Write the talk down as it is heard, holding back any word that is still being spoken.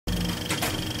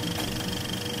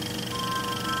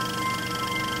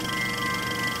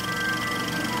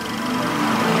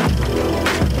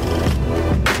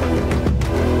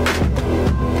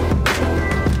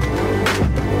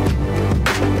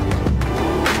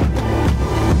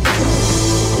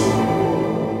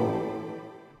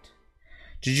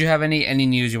Did you have any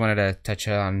news you wanted to touch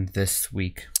on this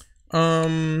week?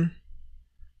 Well,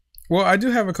 I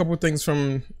do have a couple of things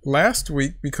from last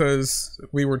week because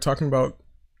we were talking about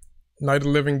Night of the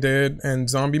Living Dead and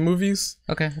zombie movies.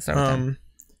 Okay, let's start with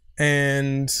that.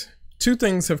 And two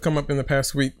things have come up in the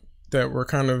past week that were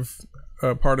kind of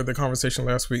part of the conversation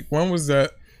last week. One was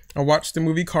that I watched the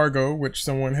movie Cargo, which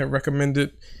someone had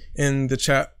recommended in the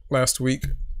chat last week.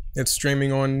 It's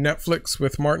streaming on Netflix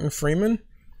with Martin Freeman.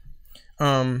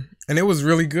 And it was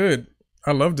really good.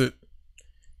 I loved it.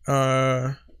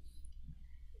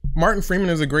 Martin Freeman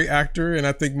is a great actor, and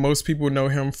I think most people know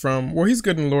him from, well, he's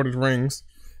good in Lord of the Rings.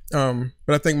 But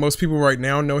I think most people right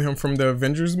now know him from the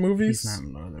Avengers movies. He's not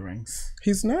in Lord of the Rings.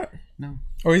 He's not? No.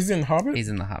 Oh, he's in Hobbit? He's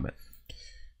in The Hobbit.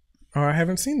 Oh, I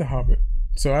haven't seen The Hobbit.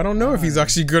 So I don't know if he's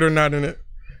actually good or not in it.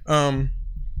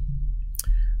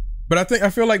 But I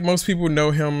feel like most people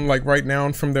know him like right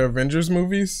now from the Avengers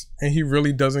movies, and he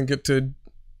really doesn't get to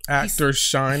act or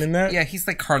shine in that. Yeah, he's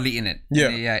like hardly in it.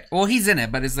 Yeah. Well, he's in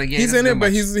it, but it's like he's in it,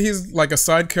 but he's like a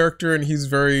side character, and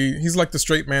he's like the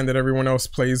straight man that everyone else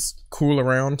plays cool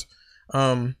around.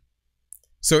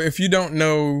 So if you don't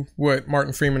know what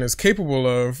Martin Freeman is capable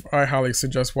of, I highly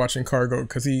suggest watching Cargo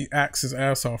because he acts his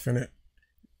ass off in it.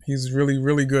 He's really,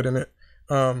 really good in it.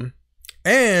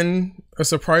 And a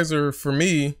surpriser for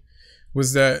me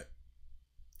was that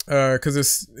because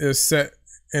it's set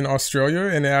in Australia,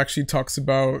 and it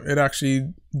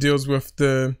actually deals with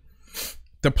the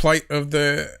plight of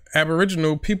the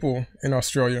Aboriginal people in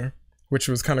Australia, which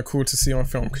was kind of cool to see on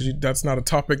film because that's not a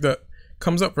topic that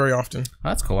comes up very often. Oh,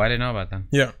 that's cool. I didn't know about that.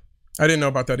 Yeah, I didn't know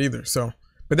about that either. So,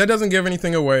 but that doesn't give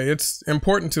anything away. It's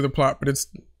important to the plot, but it's,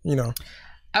 you know.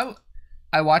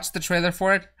 I watched the trailer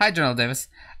for it. Hi, General Davis.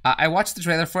 I watched the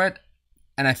trailer for it,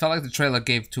 and I felt like the trailer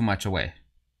gave too much away.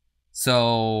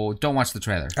 So don't watch the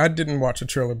trailer. I didn't watch a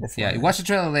trailer before. Yeah, you watch the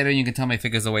trailer later and you can tell me if it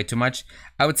gives away too much.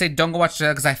 I would say don't go watch the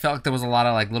trailer because I felt like there was a lot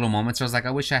of like little moments where I was like,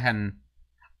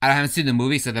 I haven't seen the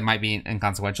movie, so that might be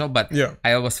inconsequential, but yeah,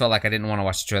 I always felt like I didn't want to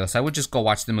watch the trailer, so I would just go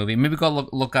watch the movie. Maybe go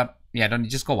look up. Yeah,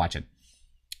 just go watch it.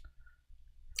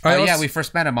 Yeah, we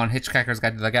first met him on Hitchhiker's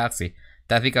Guide to the Galaxy.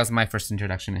 I think that was my first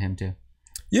introduction to him too.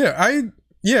 Yeah, I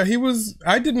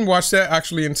didn't watch that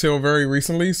actually until very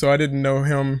recently, so I didn't know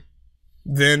him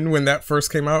then when that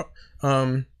first came out.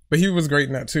 But he was great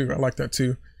in that too. I like that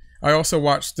too. I also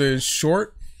watched the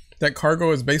short that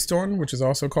Cargo is based on, which is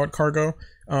also called Cargo.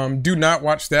 Do not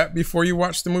watch that before you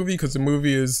watch the movie because the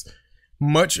movie is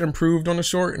much improved on the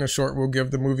short, and the short will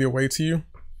give the movie away to you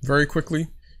very quickly.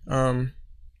 So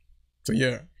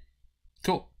yeah.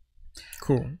 Cool.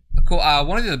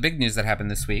 One of the big news that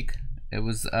happened this week, it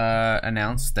was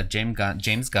announced that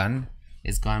James Gunn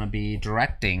is gonna be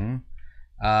directing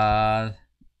the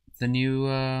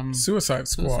new Suicide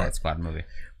Squad movie,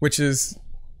 which is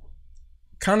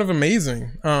kind of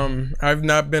amazing. I've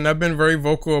been very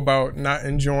vocal about not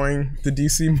enjoying the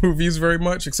DC movies very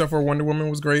much, except for Wonder Woman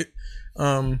was great.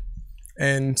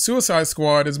 And Suicide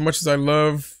Squad, as much as I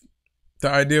love the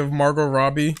idea of Margot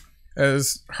Robbie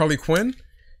as Harley Quinn,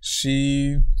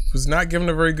 she was not given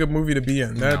a very good movie to be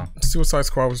in. That Suicide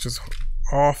Squad was just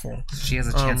awful. She has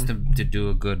a chance to do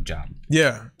a good job.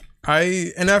 Yeah.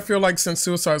 I feel like since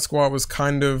Suicide Squad was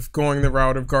kind of going the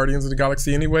route of Guardians of the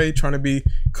Galaxy anyway, trying to be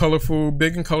colorful,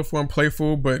 big and colorful and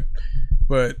playful, but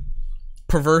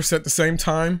perverse at the same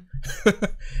time.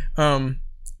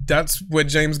 That's what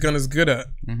James Gunn is good at.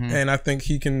 Mm-hmm. And I think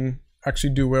he can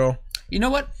actually do well. You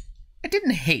know what? I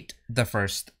didn't hate the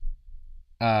first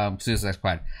Suicide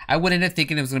Squad. I went in it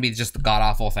thinking it was going to be just the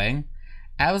god-awful thing.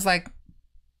 I was like,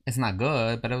 it's not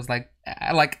good, but it was like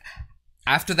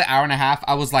after the hour and a half,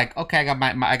 I was like, okay, I got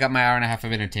my hour and a half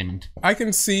of entertainment. I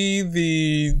can see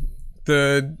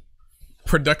the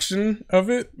production of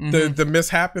it, mm-hmm. the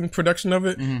mishap in production of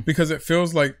it, mm-hmm. because it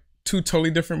feels like two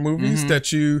totally different movies mm-hmm.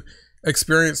 that you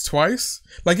experience twice.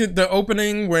 Like the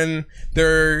opening when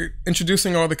they're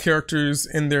introducing all the characters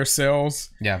in their cells,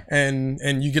 yeah, and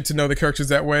you get to know the characters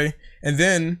that way, and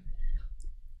then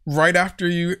right after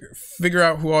you figure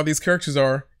out who all these characters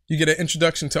are, you get an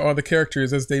introduction to all the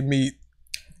characters as they meet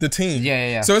the team.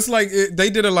 Yeah. So it's like they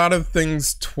did a lot of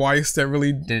things twice that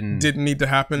really didn't need to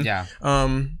happen. Yeah.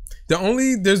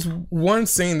 There's one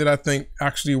scene that I think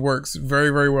actually works very,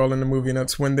 very well in the movie, and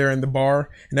that's when they're in the bar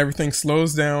and everything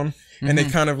slows down mm-hmm. and they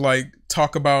kind of like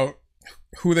talk about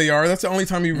who they are. That's the only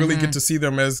time you really mm-hmm. get to see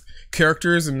them as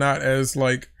characters and not as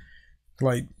like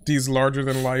these larger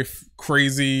than life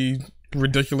crazy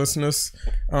ridiculousness.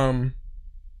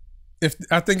 If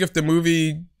the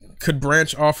movie could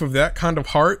branch off of that kind of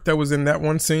heart that was in that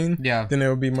one scene, yeah, then it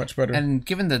would be much better. And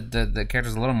given the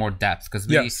characters a little more depth, because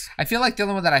I feel like the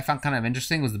only one that I found kind of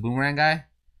interesting was the Boomerang guy.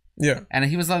 Yeah. And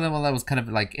he was the one that was kind of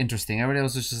like interesting. Everybody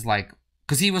else was just like,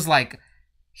 because he was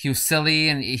silly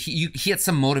and he had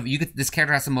some motive. This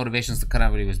character has some motivations to cut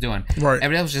out what he was doing. Right.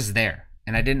 Everybody else was just there.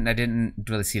 And I didn't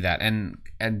really see that. And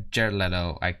Jared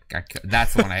Leto,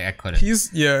 that's the one I couldn't.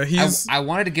 I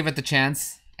wanted to give it the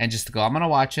chance and just to go, I'm gonna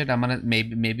watch it. I'm gonna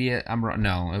maybe I'm wrong.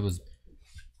 No, it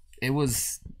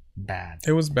was bad.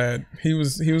 It was bad. He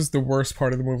was the worst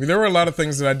part of the movie. There were a lot of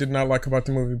things that I did not like about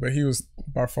the movie, but he was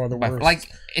by far the worst. Like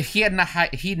if he'd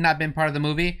not been part of the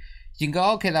movie, you can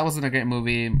go, okay, that wasn't a great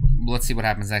movie. Let's see what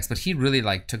happens next. But he really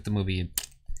like took the movie.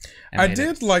 I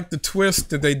did like the twist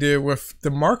that they did with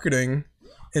the marketing,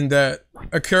 in that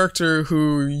a character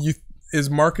who is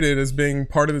marketed as being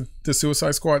part of the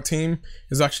Suicide Squad team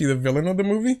is actually the villain of the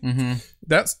movie. Mm-hmm.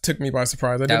 That took me by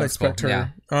surprise. I didn't expect her.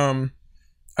 Yeah.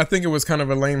 I think it was kind of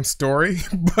a lame story,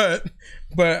 but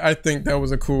I think that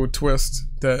was a cool twist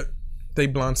that they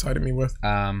blindsided me with.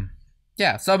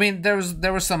 Yeah. So I mean, there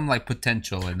was some like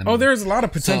potential in the movie. Oh, there's a lot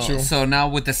of potential. So now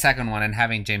with the second one and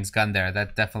having James Gunn there,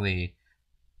 that definitely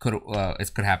could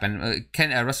happen.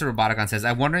 Russell Roboticon says,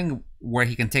 I'm wondering where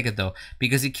he can take it though,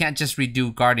 because he can't just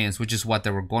redo Guardians, which is what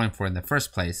they were going for in the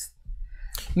first place.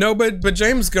 No, but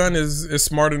James Gunn is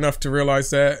smart enough to realize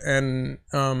that, and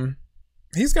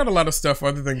he's got a lot of stuff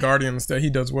other than Guardians that he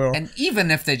does well. And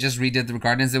even if they just redid the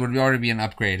Guardians, it would already be an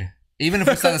upgrade. Even if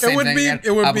we saw the same thing,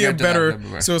 it would be a better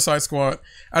Suicide Squad.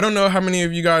 I don't know how many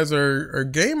of you guys are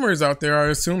gamers out there. I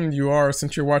assume you are,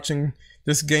 since you're watching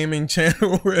this gaming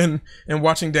channel and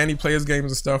watching Danny play his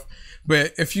games and stuff.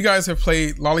 But if you guys have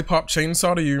played Lollipop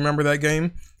Chainsaw, do you remember that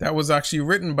game? That was actually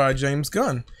written by James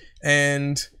Gunn.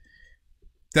 And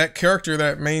that character,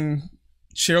 that main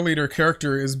cheerleader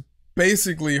character, is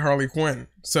basically Harley Quinn.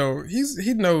 So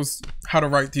he knows how to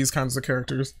write these kinds of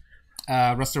characters.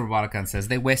 Ruster Roboticon says,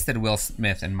 they wasted Will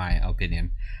Smith, in my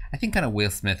opinion. I think kind of Will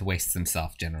Smith wastes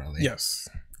himself generally. Yes.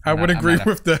 I would agree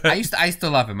with that. I used to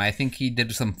love him. I think he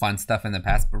did some fun stuff in the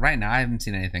past, but right now I haven't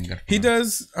seen anything good from him. He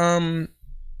does.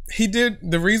 He did.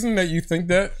 The reason that you think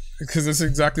that, because it's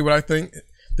exactly what I think.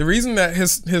 The reason that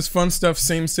his fun stuff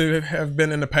seems to have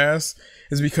been in the past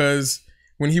is because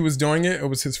when he was doing it, it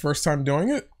was his first time doing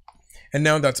it, and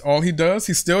now that's all he does.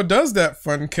 He still does that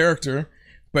fun character,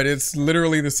 but it's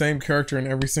literally the same character in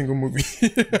every single movie.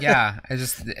 Yeah,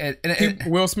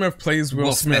 Will Smith plays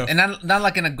Will Smith. And not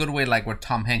like in a good way, like where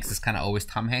Tom Hanks is kind of always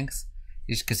Tom Hanks,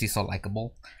 because he's so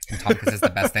likable. And Tom Hanks is the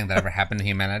best thing that ever happened to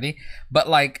humanity. But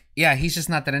like, yeah, he's just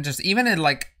not that interesting. Even in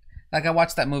like I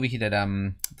watched that movie he did,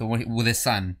 the one with his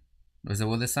son. Was it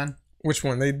with his son? Which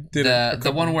one? They did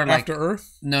the one where like After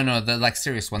Earth? No, the like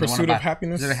serious one. Pursuit the one about of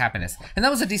Happiness. Pursuit of Happiness, and that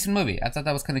was a decent movie. I thought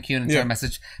that was kind of cute and a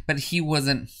message, but he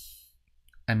wasn't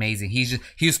amazing.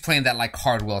 He was playing that like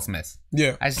hard Will Smith.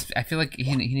 Yeah. I feel like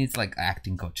he needs like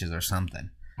acting coaches or something,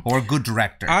 or a good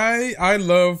director. I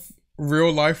love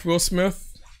real life Will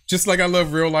Smith, just like I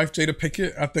love real life Jada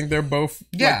Pinkett. I think they're both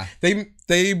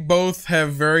they both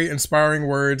have very inspiring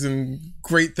words and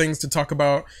great things to talk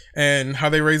about, and how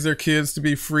they raise their kids to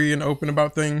be free and open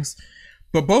about things.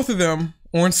 But both of them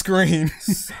on screen,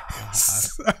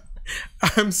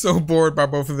 I'm so bored by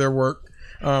both of their work.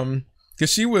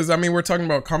 Because she was, I mean, we're talking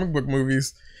about comic book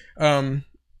movies. Her,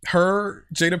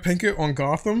 Jada Pinkett on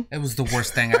Gotham. It was the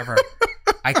worst thing ever.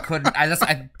 I couldn't. That's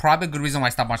probably a good reason why I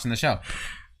stopped watching the show.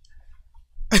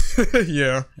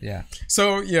 Yeah. Yeah.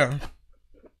 So yeah.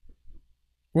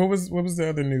 What was the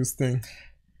other news thing?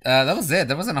 That was it.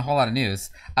 There wasn't a whole lot of news.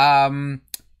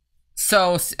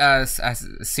 So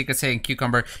Secret saying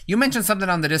Cucumber, you mentioned something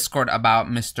on the Discord about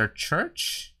Mr.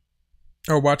 Church.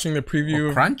 Oh, watching the preview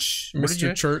of Crunch?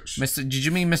 Mr. Church. Did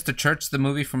you mean Mr. Church, the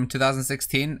movie from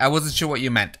 2016? I wasn't sure what you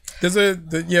meant. There's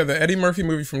the Eddie Murphy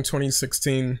movie from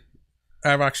 2016.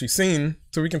 I've actually seen,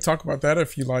 so we can talk about that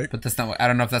if you like. But that's not what, I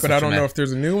don't know if that's. But what I don't know if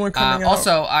there's a new one coming out.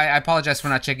 Also, I apologize for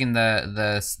not checking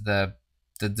the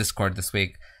Discord this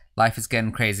week. Life is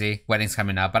getting crazy. Wedding's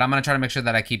coming up, but I'm gonna try to make sure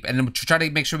that I keep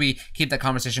we keep that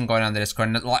conversation going on the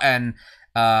Discord. And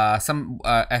some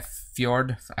F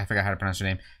Fjord, I forgot how to pronounce your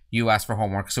name. You asked for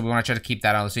homework, so we want to try to keep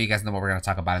that on so you guys know what we're going to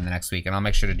talk about in the next week, and I'll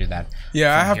make sure to do that.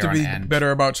 Yeah, I have to be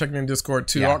better about checking in Discord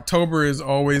too. Yeah. October is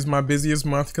always my busiest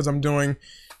month because I'm doing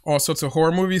all sorts of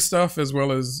horror movie stuff as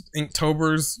well as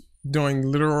Inktober's, doing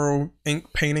literal ink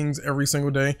paintings every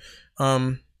single day.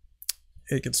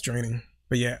 It gets draining,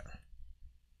 but yeah.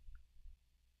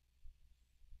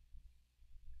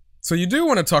 So you do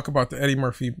want to talk about the Eddie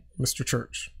Murphy Mr.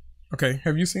 Church. Okay,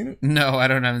 have you seen it? No, I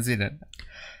haven't seen it.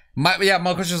 My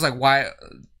question is like, why?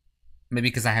 Maybe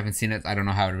because I haven't seen it. I don't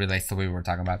know how it relates to what we were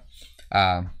talking about.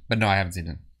 But no, I haven't seen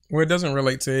it. Well, it doesn't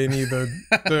relate to any of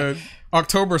the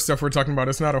October stuff we're talking about.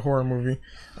 It's not a horror movie,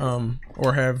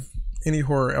 or have any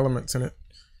horror elements in it.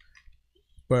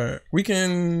 But we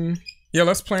can,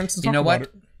 let's plan to talk about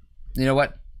it. You know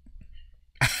what?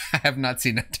 I have not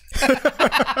seen it.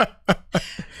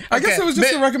 I guess it was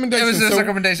just a recommendation. It was just a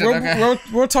recommendation.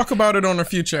 We'll talk about it on a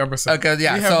future episode. Okay,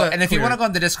 yeah. So, and if you want to go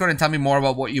on the Discord and tell me more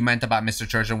about what you meant about Mr.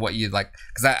 Church and what you like,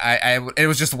 because it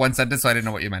was just one sentence, so I didn't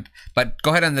know what you meant. But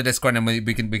go ahead on the Discord and we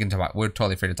can talk about it. We're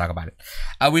totally free to talk about it.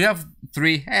 We have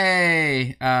 3.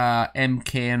 Hey,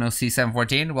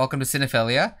 MKNOC714. Welcome to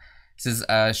Cinephilia. This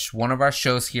is one of our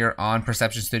shows here on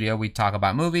Perception Studio. We talk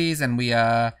about movies and we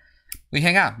hang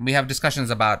out. We have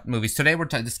discussions about movies. Today we're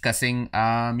discussing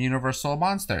Universal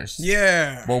Monsters.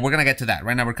 Yeah. Well, we're gonna get to that.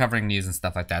 Right now we're covering news and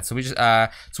stuff like that. So we just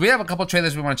we have a couple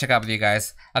trailers we want to check out with you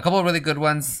guys. A couple of really good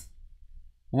ones,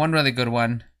 one really good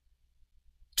one,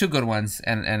 2 good ones,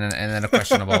 and then a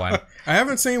questionable one. I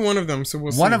haven't seen one of them, so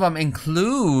we'll see. One of them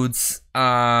includes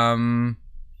Will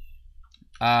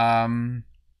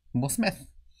Smith,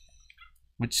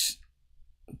 which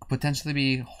potentially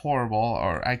be horrible,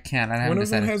 or I haven't one of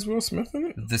decided. them has Will Smith in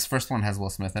it? This first one has Will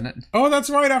Smith in it. Oh, that's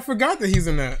right. I forgot that he's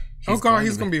in that. He's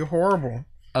going to be horrible.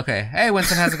 Okay. Hey,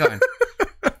 Winston, how's it going?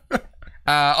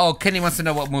 Kenny wants to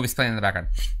know what movie's playing in the background.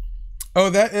 Oh,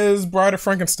 that is Bride of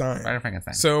Frankenstein. Bride of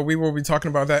Frankenstein. So we will be talking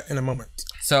about that in a moment.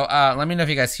 So let me know if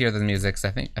you guys hear the music.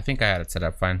 I think I had it set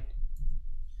up fine.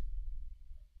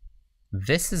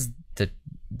 This is the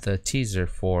teaser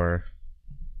for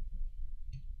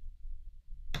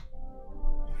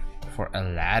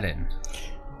Aladdin,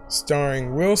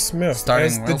 starring Will Smith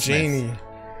as the genie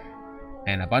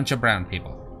and a bunch of brown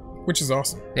people, which is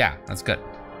awesome. Yeah, that's good.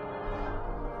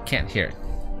 Can't hear it.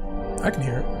 I can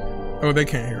hear it. Oh, they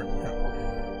can't hear it. Yeah.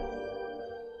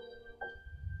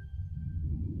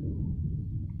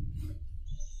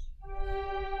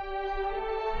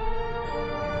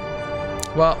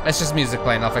 Well, it's just music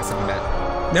playing. I'll fix it in a minute.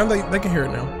 Now they can hear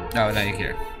it now. Oh, now you can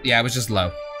hear it. Yeah, it was just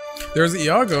low. There's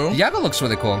Iago. Iago looks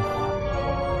really cool.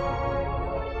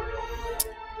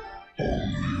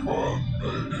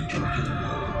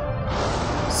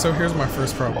 So here's my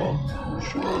first problem.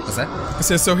 What's that? I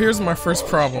said, so here's my first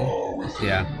problem.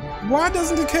 Yeah. Why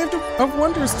doesn't the Cave of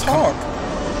Wonders talk?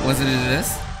 Was it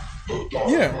this?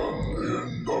 Yeah.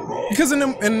 Because in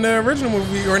the original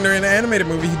movie, or in the animated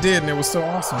movie, he did, and it was so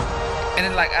awesome.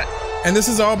 And then and this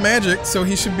is all magic, so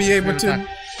he should be able to...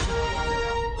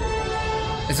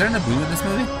 Is there an Abu in this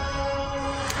movie?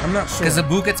 I'm not sure. Because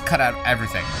Abu gets cut out of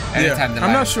everything. Anytime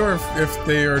I'm not sure if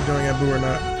they are doing Abu or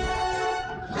not.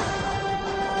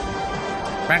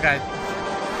 Brown guy.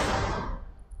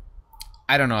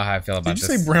 I don't know how I feel about this.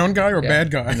 Did you say brown guy or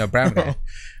bad guy? No, brown guy.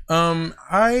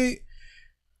 I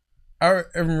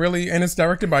am really, and it's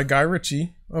directed by Guy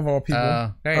Ritchie of all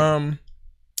people. Great.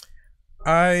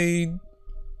 I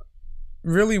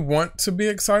really want to be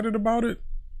excited about it,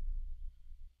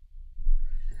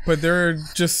 but there are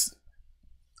just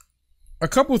a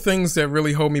couple things that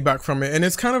really hold me back from it, and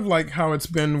it's kind of like how it's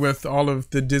been with all of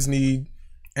the Disney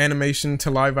animation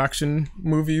to live action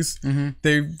movies. Mm-hmm.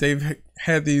 They've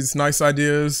had these nice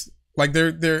ideas, like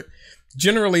they're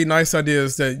generally nice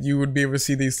ideas that you would be able to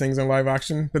see these things in live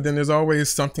action, but then there's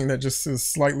always something that just is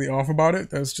slightly off about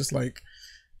it. That's just like,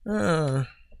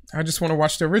 I just want to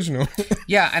watch the original.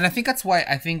 Yeah, and I think that's why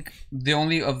I think the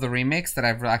only of the remakes that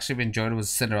I've actually enjoyed was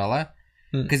Cinderella,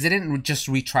 because they didn't just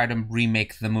retry to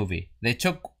remake the movie. They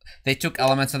took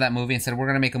elements of that movie and said, we're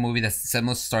going to make a movie that's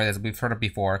similar story that we've heard of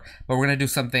before, but we're going to do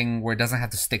something where it doesn't have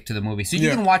to stick to the movie. So you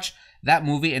can watch that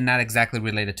movie and not exactly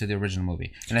relate it to the original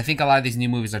movie. And I think a lot of these new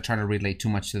movies are trying to relate too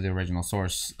much to the original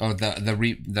source or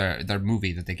the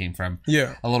movie that they came from.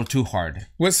 Yeah. A little too hard.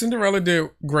 What Cinderella did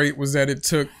great was that it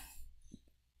took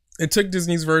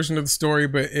Disney's version of the story,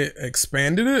 but it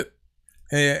expanded it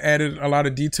and it added a lot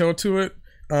of detail to it.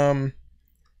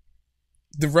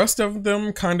 The rest of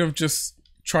them kind of just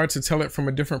tried to tell it from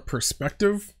a different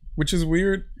perspective, which is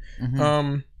weird.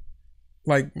 Mm-hmm.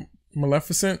 Like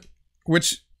Maleficent,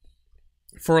 which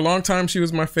for a long time she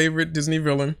was my favorite Disney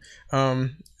villain.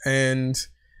 And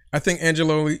I think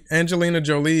Angelina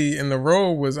Jolie in the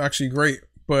role was actually great,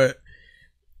 but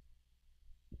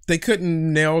they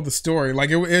couldn't nail the story. Like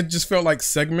it just felt like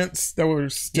segments that were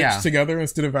stitched together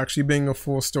instead of actually being a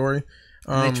full story.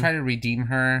 They try to redeem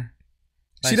her.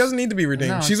 Like, she doesn't need to be redeemed.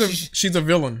 No, she's a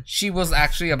villain. She was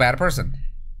actually a bad person,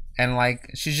 and like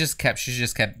she just kept.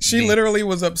 She literally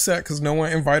was upset because no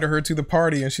one invited her to the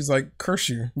party, and she's like, "Curse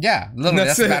you!" Yeah, literally,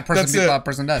 that's a bad person. Bad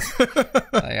person does.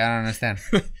 Like, I don't understand.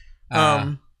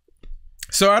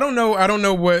 So I don't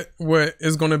know what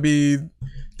is going to be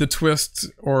the twist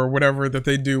or whatever that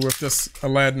they do with this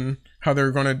Aladdin, how they're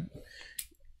gonna,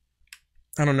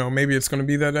 I don't know, maybe it's gonna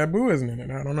be that Abu isn't in it.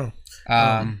 I don't know.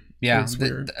 Yeah, it's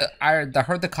weird. I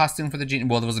heard the costume for the genie.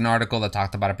 Well, there was an article that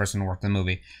talked about a person who worked in the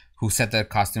movie who said the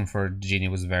costume for the genie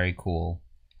was very cool.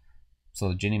 So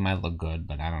the genie might look good,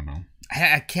 but I don't know.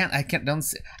 I can't. Don't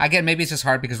see. Again, maybe it's just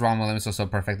hard because Ron Williams was so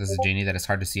perfect as a genie that it's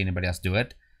hard to see anybody else do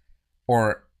it,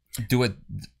 or do it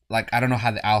like I don't know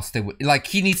how else they would. Like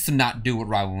he needs to not do what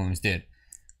Ron Williams did.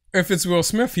 If it's Will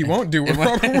Smith, he won't do what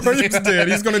Ron Williams did.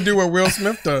 He's gonna do what Will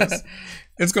Smith does.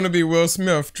 It's gonna be Will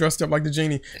Smith dressed up like the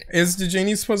genie. Is the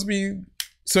genie supposed to be?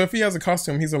 So if he has a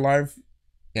costume, he's alive.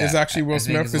 Yeah, it's actually Will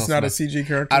Smith. It's not a CG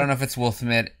character. I don't know if it's Will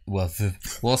Smith. Will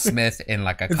Smith in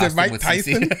like a Is costume it Mike with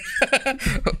Tyson?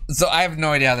 CG. So I have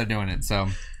no idea how they're doing it. So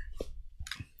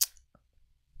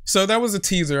that was a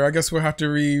teaser. I guess we'll have to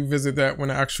revisit that when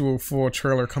the actual full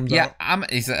trailer comes out. Yeah,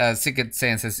 he's Sickett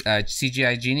saying says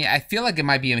CGI genie. I feel like it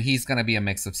might be he's gonna be a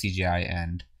mix of CGI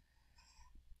and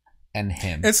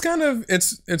him. It's kind of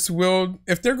it's Will.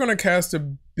 If they're gonna cast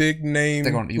a big name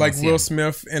like Will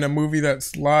Smith in a movie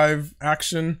that's live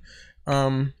action,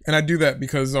 and I do that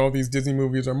because all these Disney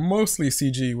movies are mostly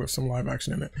CG with some live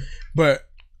action in it. But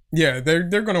yeah,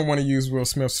 they're gonna want to use Will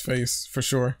Smith's face for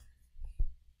sure.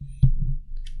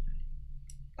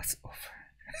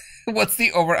 What's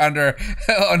the over under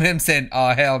on him saying,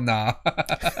 "Oh hell no"?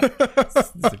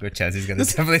 There's a good chance he's gonna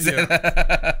definitely say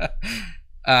that.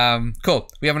 Cool.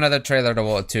 We have another trailer to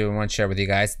want to share with you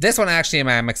guys. This one actually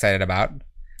I'm excited about.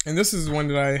 And this is one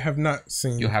that I have not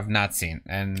seen. You have not seen.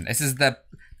 And this is the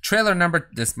trailer number...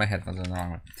 This, my headphones are in the wrong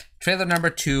one. Trailer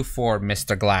number 2 for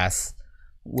Mr. Glass,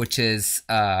 which is...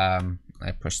 I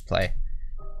pushed play.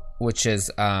 Which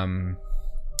is...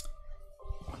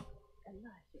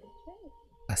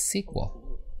 a sequel.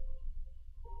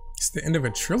 It's the end of a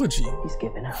trilogy. He's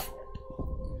given up.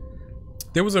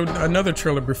 There was another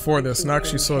trailer before this, and I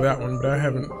actually saw that one, but I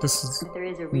haven't... This is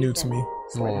new to me.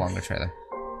 It's a little longer trailer.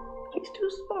 He's too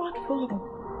thoughtful.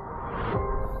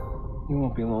 You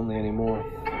won't be lonely anymore.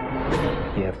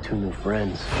 You have 2 new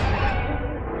friends.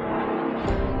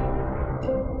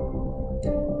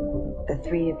 The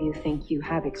 3 of you think you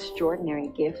have extraordinary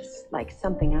gifts, like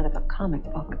something out of a comic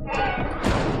book.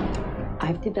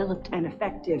 I've developed an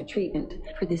effective treatment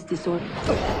for this disorder.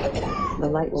 The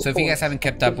light will so if you guys haven't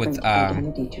kept up with this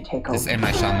M.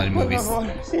 Night Shyamalan movies,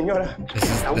 this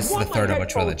is the 3rd of a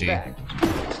trilogy.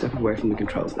 Step away from the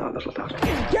controls now, little doctor.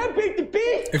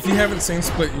 If you haven't seen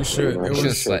Split, you should.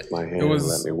 It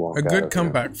was a good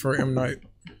comeback for M. Night.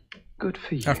 Good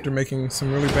for you. After making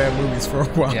some really bad movies for a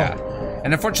while. Yeah.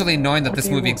 And unfortunately, knowing that this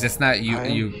movie exists now,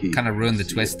 you kind of ruined the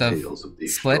twist of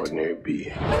Split.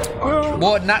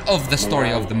 Well, not of the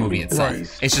story of the movie itself. Right.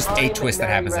 It's just a twist that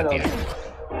happens at the end,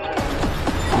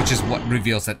 which is what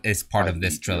reveals that it's part of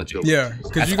this trilogy. Yeah,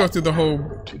 because you go through the whole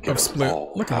of Split.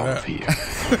 Look at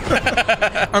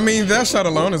that. I mean, that shot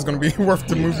alone is going to be worth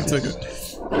the movie ticket.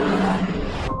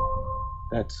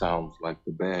 That sounds like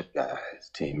the bad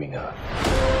guys teaming up.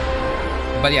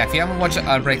 But yeah, if you haven't watched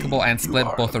Unbreakable and Split,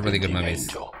 both are really good movies.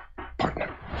 I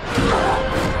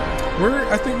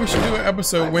think we should do an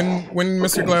episode when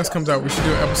Mr. Glass comes out. We should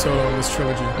do an episode on this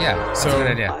trilogy. Yeah, so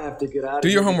that's a good idea. Do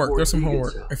your homework. There's some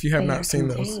homework if you have not seen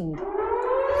those.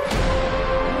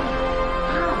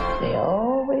 They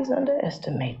always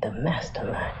underestimate the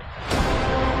mastermind.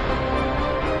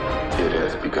 It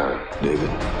has begun, David.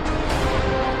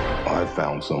 I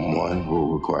found someone who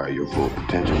will require your full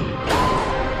potential.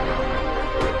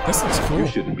 This looks cool. You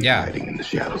shouldn't be hiding in the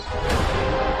shadows.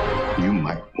 You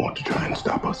might want to try and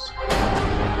stop us.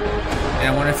 And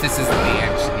I wonder if this is the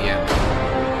end.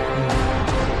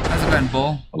 How's it going,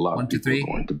 Bull? 1, 2, 3.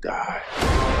 Going to die.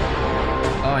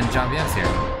 Oh, and John V's here.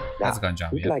 How's it going, John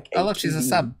V? Like oh, look, she's a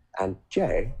sub. And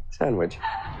J sandwich.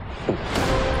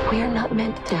 We are not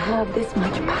meant to have this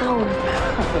much power.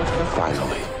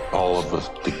 Finally, all of us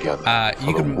together.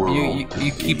 You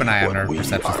keep an eye on her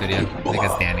perception studio. I think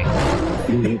it's Danny.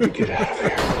 You need to get out of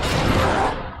here.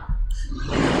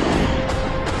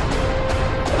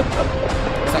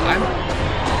 So I'm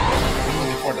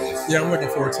looking forward to this. Yeah, I'm looking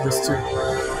forward to this too.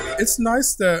 It's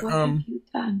nice that What have you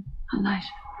done, Elijah?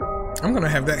 I'm gonna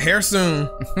have that hair soon.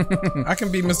 I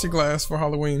can be Mr. Glass for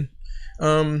Halloween.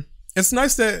 It's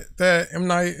nice that M.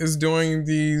 Night is doing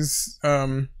these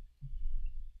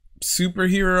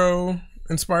superhero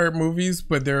inspired movies,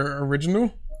 but they're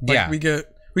original. Like, yeah,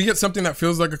 we get something that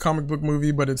feels like a comic book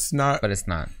movie, but it's not.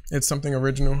 It's something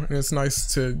original, and it's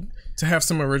nice to have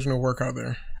some original work out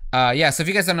there. Yeah. So if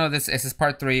you guys don't know this is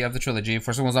part 3 of the trilogy.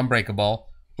 First one was Unbreakable,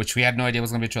 which we had no idea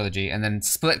was gonna be a trilogy, and then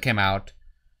Split came out,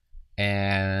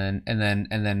 and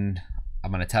then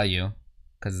I'm gonna tell you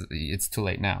because it's too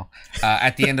late now.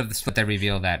 At the end of this, they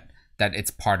reveal that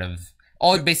it's part of.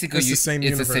 Basically, it's the same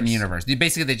universe.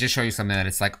 Basically, they just show you something that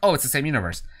it's like, oh, it's the same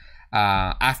universe.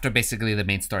 After basically the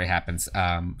main story happens.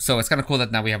 So it's kind of cool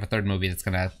that now we have a third movie that's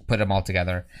gonna put them all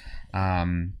together.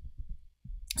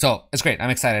 So it's great. I'm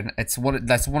excited. That's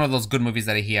one of those good movies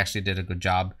that he actually did a good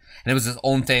job. And it was his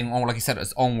own thing, like you said,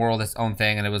 its own world, its own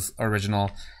thing, and it was original.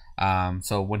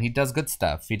 So when he does good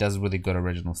stuff, he does really good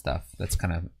original stuff. That's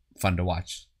kind of fun to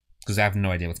watch because I have no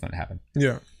idea what's going to happen.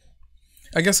 Yeah.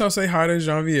 I guess I'll say hi to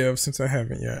Genevieve since I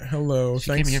haven't yet. Hello.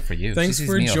 She came here for you. Thanks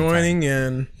for joining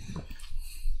in.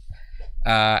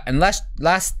 And last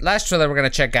trailer we're gonna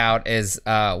check out is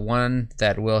one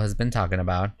that Will has been talking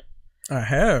about. I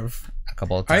have a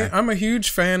couple of times. I'm a huge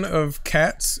fan of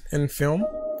cats in film,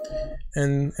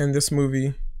 and this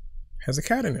movie has a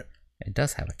cat in it. It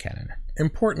does have a cat in it.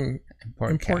 Important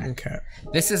cat.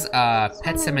 This is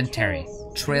Pet Sematary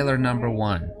trailer number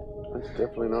 1. That's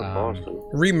definitely not Boston.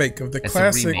 Remake of the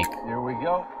classic. Here we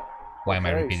go. Why am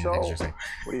I repeating things you're saying?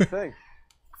 What do you think?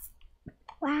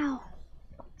 Wow.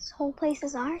 This whole place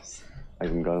is ours? I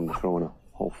even got him to throw in a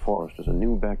whole forest as a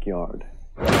new backyard.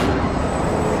 The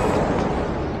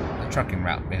trucking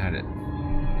route behind it.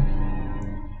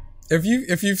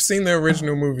 If you've seen the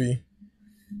original movie,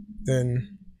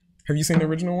 then have you seen the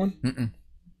original one?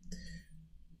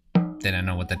 Did I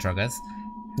know what the truck is?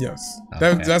 Yes.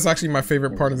 Okay. That's actually my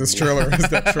favorite part of this trailer is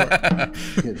that truck.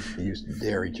 Kids used to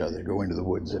dare each other to go into the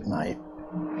woods at night.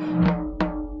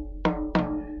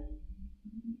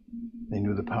 They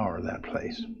knew the power of that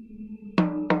place.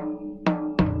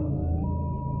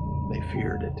 They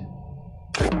feared it.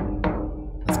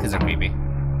 Those kids are creepy.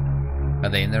 Are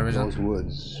they in the original? Those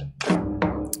woods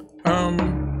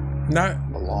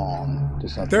not belong to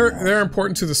something. They're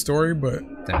important to the story, but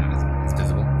It's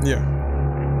visible. Yeah.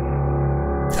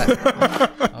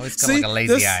 Always got like a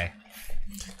lazy eye.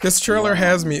 This trailer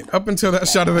has me up until that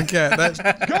shot of the cat.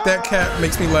 That cat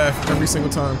makes me laugh every single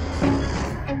time.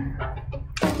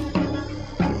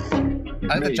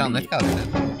 I like that John Lithgow did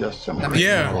it. Just some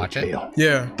Yeah. Watch it.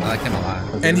 Yeah. I like him a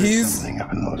lot. And something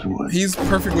up in those woods. he's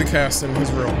perfectly cast in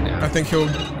his role. Yeah. I think he'll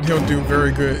do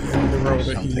very good in the role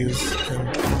that he is in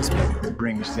this movie. It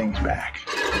brings things back.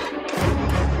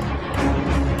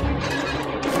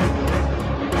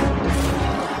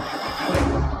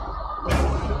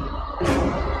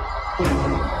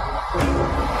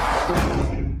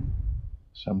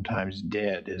 Sometimes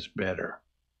dead is better.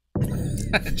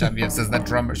 John Beef says that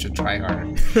drummer should try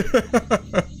harder.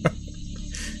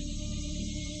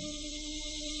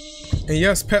 And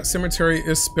yes, Pet Sematary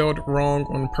is spelled wrong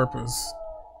on purpose.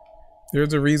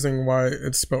 There's a reason why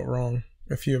it's spelled wrong.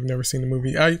 If you have never seen the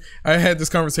movie, I had this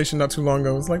conversation not too long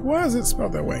ago. It's like, why is it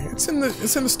spelled that way? It's in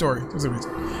the story. There's a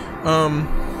reason.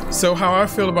 So how I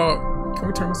feel about, can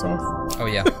we turn this off? Oh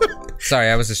yeah. Sorry,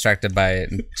 I was distracted by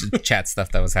chat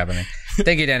stuff that was happening.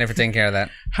 Thank you, Danny, for taking care of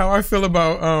that. How I feel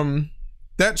about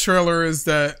that trailer is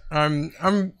that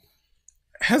I'm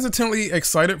hesitantly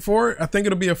excited for it. I think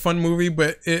it'll be a fun movie,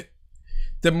 but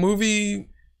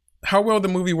how well the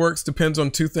movie works depends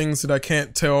on two things that I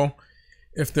can't tell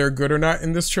if they're good or not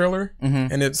in this trailer.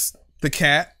 Mm-hmm. And it's the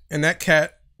cat, and that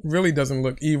cat really doesn't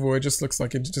look evil. It just looks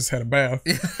like it just had a bath.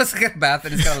 Let's get a bath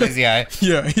and he's got a lazy eye.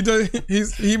 Yeah, he does.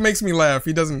 He makes me laugh.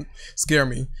 He doesn't scare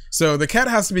me. So the cat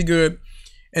has to be good.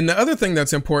 And the other thing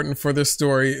that's important for this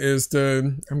story is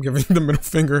I'm giving the middle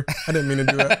finger. I didn't mean to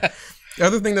do that. The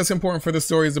other thing that's important for the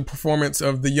story is the performance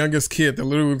of the youngest kid, the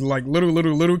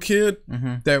little kid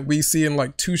that we see in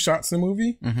like 2 shots in the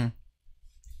movie. Mm-hmm.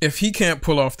 If he can't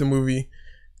pull off the movie,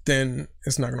 then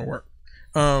it's not going to work.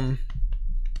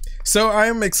 So I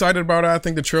am excited about it. I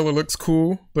think the trailer looks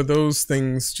cool, but those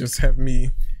things just have me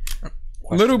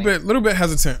a little bit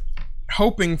hesitant,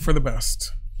 hoping for the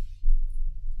best.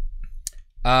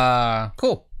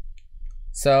 Cool.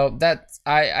 So that's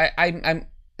I'm.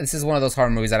 This is one of those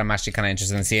horror movies that I'm actually kind of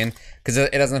interested in seeing because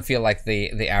it doesn't feel like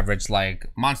the average like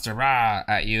monster rah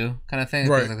at you kind of thing. It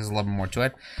Right. feels like there's a little bit more to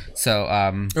it. So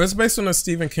It's based on a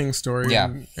Stephen King story.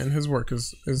 Yeah. and his work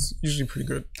is usually pretty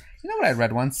good. you know what I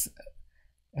read once?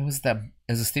 I think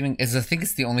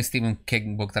it's the only Stephen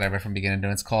King book that I read from beginning to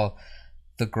end. It's called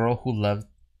The Girl Who Loved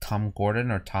Tom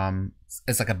Gordon or Tom.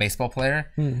 It's like a baseball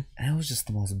player, and it was just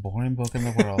the most boring book in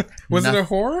the world. Was it a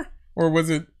horror or was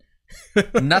it?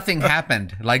 Nothing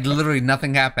happened. Like literally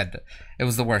nothing happened. It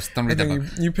was the worst. Don't read the book.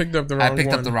 You picked up the wrong one. I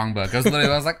picked up the wrong book. I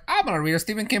was like, I'm gonna read a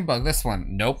Stephen King book. This one,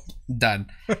 nope, done.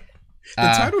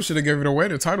 The title should have given it away.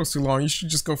 The title's too long. You should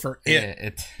just go for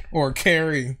it or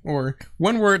Carrie or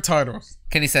one-word titles.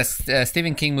 Kenny says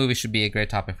Stephen King movie should be a great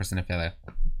topic for Cinephilia.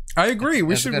 I agree.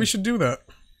 We should do that.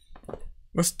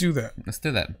 Let's do that. Let's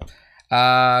do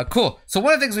that. Cool. So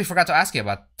one of the things we forgot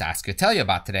to tell you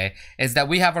about today is that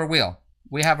we have our wheel.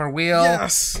 We have our wheel,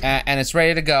 yes, and it's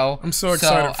ready to go. I'm so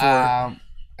excited for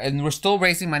it. And we're still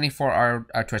raising money for our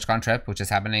TwitchCon trip, which is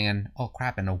happening in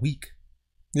in a week.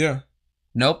 Yeah.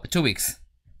 Nope, 2 weeks.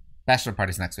 Bachelor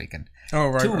party's next weekend. Oh,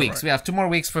 right. 2 weeks. Right. We have 2 more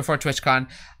weeks before TwitchCon.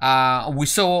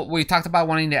 We talked about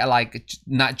wanting to like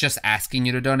not just asking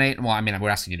you to donate. Well, I mean, we're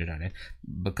asking you to donate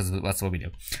because that's what we do.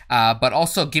 But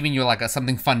also giving you like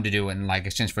something fun to do in like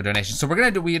exchange for donation. So we're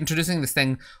introducing this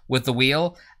thing with the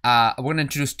wheel. We're gonna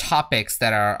introduce topics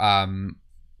that are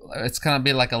it's gonna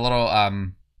be like a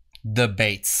little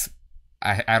debates.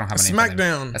 I don't have a name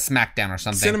Smackdown. A Smackdown or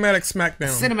something. Cinematic Smackdown.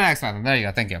 Cinematic Smackdown. There you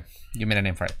go. Thank you. You made a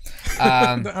name for it.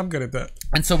 I'm good at that.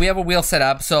 And so we have a wheel set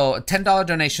up. So $10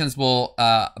 donations will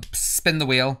spin the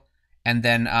wheel, and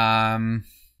then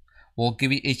we'll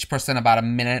give each person about a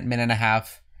minute and a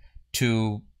half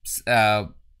to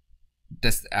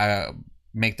just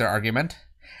make their argument.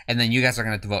 And then you guys are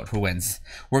gonna vote who wins.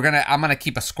 I'm gonna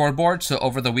keep a scoreboard. So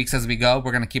over the weeks as we go,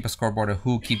 we're gonna keep a scoreboard of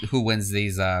who wins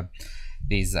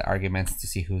these arguments to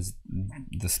see who's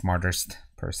the smartest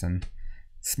person.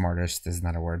 Smartest is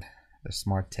not a word. The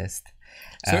smartest.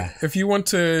 So if you want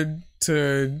to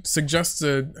suggest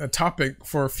a topic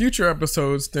for future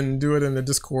episodes, then do it in the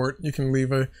Discord. You can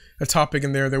leave a topic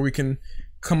in there that we can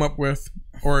come up with,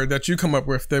 or that you come up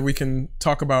with that we can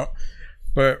talk about.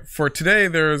 But for today,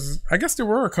 I guess there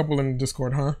were a couple in the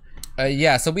Discord, huh?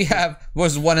 Yeah, so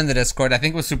was one in the Discord. I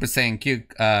think it was Super Saiyan Q,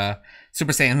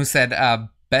 Super Saiyan, who said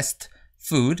best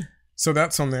food. So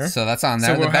that's on there. So that's on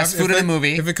there. So the best food in the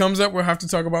movie. If it comes up, we'll have to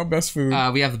talk about best food.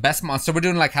 We have the best monster. We're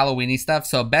doing like Halloween-y stuff.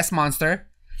 So best monster.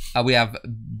 We have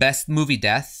best movie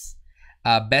death.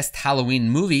 Best Halloween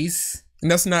movies.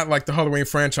 And that's not like the Halloween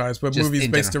franchise, but just movies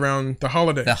based around the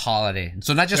holiday. The holiday.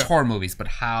 So not just horror movies, but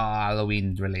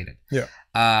Halloween related. Yeah.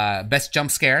 Best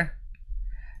jump scare.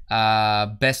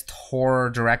 Best horror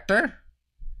director.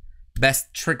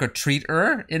 Best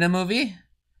trick-or-treater in a movie.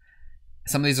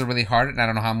 Some of these are really hard, and I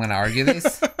don't know how I'm going to argue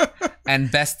these.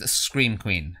 And best scream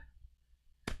queen.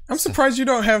 I'm surprised you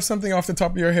don't have something off the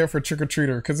top of your head for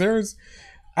trick-or-treater, because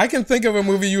I can think of a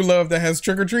movie you love that has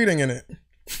trick-or-treating in it.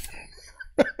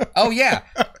 Oh, yeah.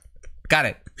 Got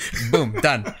it. Boom.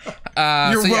 Done.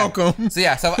 You're welcome.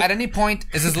 Yeah. So at any point,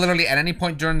 this is literally at any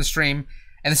point during the stream,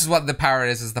 and this is what the power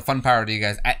is the fun power to you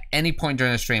guys. At any point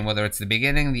during the stream, whether it's the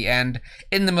beginning, the end,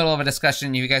 in the middle of a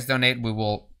discussion, you guys donate,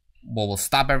 we'll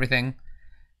stop everything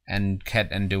and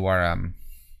do our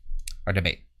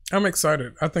debate. I'm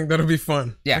excited. I think that'll be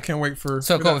fun. Yeah. I can't wait for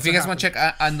So cool. If you guys want to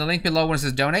check on the link below where it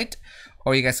says donate,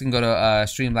 or you guys can go to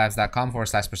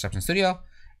streamlabs.com/Perception Studio,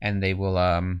 and they will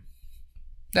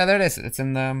yeah, there it is. It's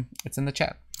in the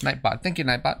chat. Nightbot. Thank you,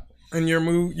 Nightbot. And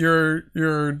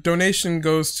your donation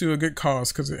goes to a good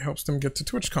cause because it helps them get to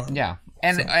TwitchCon. Yeah.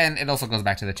 And it also goes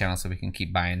back to the channel so we can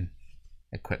keep buying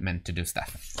equipment to do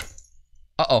stuff.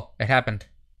 Uh-oh, it happened.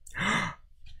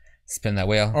 Spin that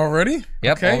wheel. Already?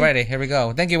 Yep, okay. already. Here we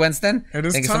go. Thank you, Winston. It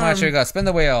is Thank time. you so much. Here we go. Spin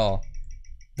the wheel.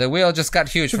 The wheel just got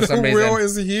huge for some reason. The wheel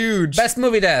is huge. Best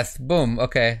movie death. Boom.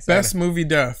 Okay. Best movie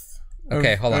death.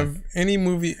 Okay, hold on. Of any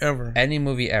movie ever. Any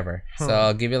movie ever. Huh. So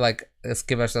I'll give you let's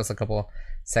give ourselves a couple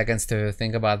seconds to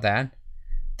think about that.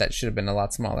 That should have been a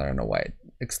lot smaller. I don't know why it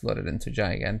exploded into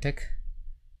gigantic.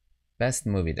 Best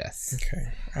movie death.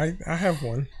 Okay. I have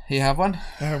one. You have one?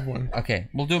 I have one. Okay.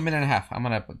 We'll do a minute and a half. I'm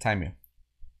going to time you.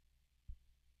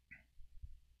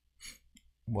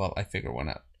 Well, I figure one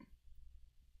out.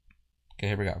 Okay,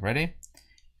 here we go. Ready?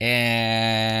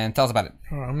 And tell us about it.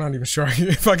 Oh, I'm not even sure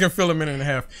if I can fill a minute and a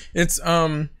half. It's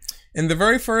in the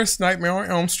very first Nightmare on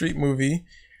Elm Street movie,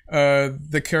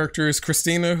 the character is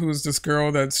Christina, who's this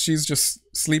girl she's just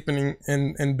sleeping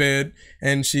in bed,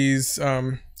 and she's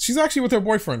actually with her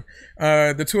boyfriend.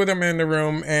 The two of them are in the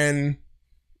room, and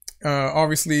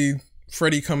obviously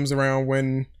Freddy comes around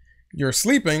when you're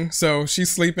sleeping. So she's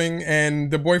sleeping,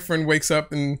 and the boyfriend wakes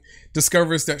up and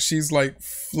discovers that she's like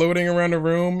floating around the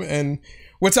room. And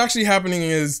what's actually happening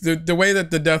is the way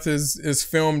that the death is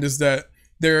filmed is that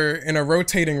they're in a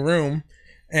rotating room,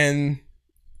 and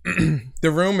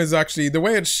the room is actually the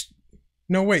way it's.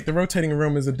 No, wait, the rotating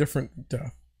room is a different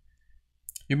death.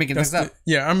 You're making this up.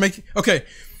 Yeah, I'm making. Okay,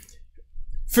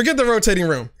 forget the rotating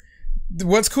room.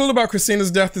 What's cool about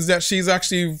Christina's death is that she's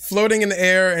actually floating in the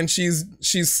air, and she's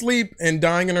asleep and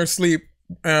dying in her sleep,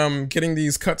 getting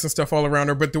these cuts and stuff all around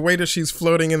her. But the way that she's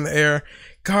floating in the air,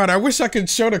 God, I wish I could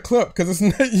show the clip because it's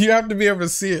not, you have to be able to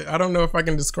see it. I don't know if I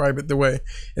can describe it the way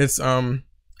it's.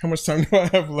 How much time do I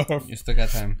have left? You still got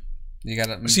time. You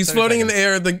got She's floating in the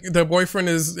air. The boyfriend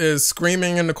is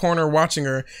screaming in the corner watching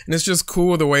her, and it's just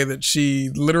cool the way that she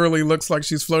literally looks like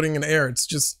she's floating in the air. It's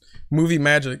just movie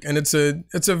magic, and it's a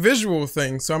visual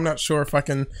thing. So I'm not sure if I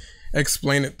can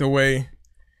explain it the way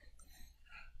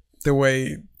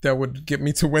that would get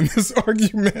me to win this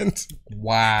argument.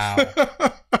 Wow.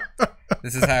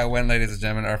 This is how it went, ladies and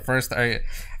gentlemen. Our first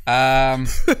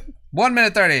 1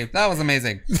 minute 30. That was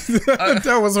amazing.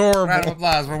 That was horrible. Round of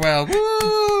applause for Will.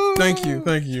 Woo! Thank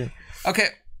you. Okay,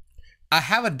 I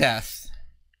have a death,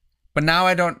 but now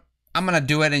I don't. I'm gonna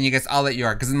do it, and you guys, I'll let you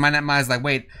are, because in my mind is like,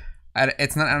 wait,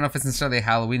 it's not. I don't know if it's necessarily a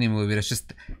Halloween movie. It's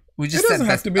just we just said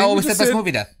best. Oh, we said best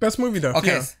movie death. Best movie death.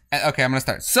 Okay, yeah. Okay, I'm gonna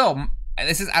start. So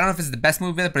this is, I don't know if it's the best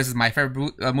movie death, but this is my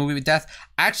favorite movie with death.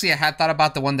 Actually, I had thought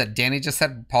about the one that Danny just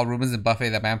said, Paul Rubens and Buffy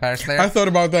the Vampire Slayer. I thought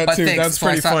about that too. That's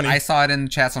pretty funny. I saw it in the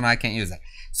chat, so now I can't use it.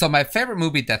 So my favorite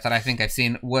movie death that I think I've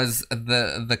seen was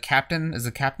the captain, is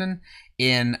the captain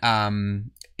in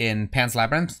Pan's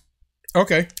Labyrinth.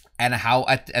 Okay. And how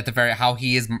at the very, how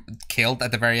he is killed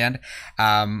at the very end.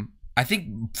 I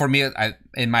think for me,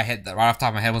 in my head, right off the top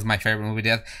of my head, was my favorite movie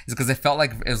death, is because it felt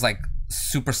like it was like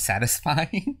super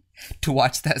satisfying to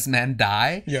watch this man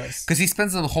die. Yes. Because he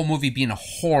spends the whole movie being a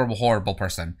horrible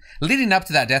person. Leading up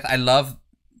to that death, I love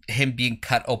him being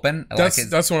cut open.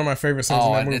 That's one of my favorite scenes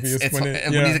in that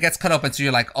movie. When he gets cut open, so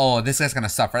you're like, oh, this guy's gonna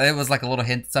suffer. It was like a little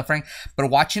hint of suffering, but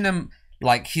watching him,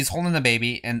 like, he's holding the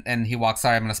baby and he walks.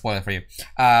 Sorry, I'm gonna spoil it for you.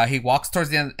 He walks towards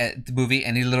the end of the movie,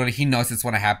 and he knows it's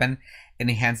gonna happen, and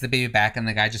he hands the baby back, and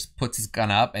the guy just puts his gun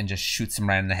up and just shoots him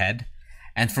right in the head.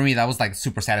 And for me, that was like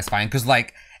super satisfying, because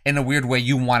like in a weird way,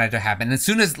 you want it to happen. And as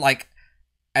soon as like,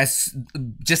 as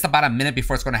just about a minute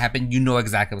before it's going to happen, you know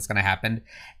exactly what's going to happen,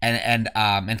 and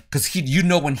because you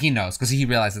know when he knows, because he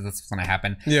realizes that's what's going to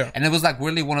happen. Yeah. And it was like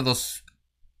really one of those.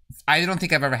 I don't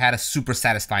think I've ever had a super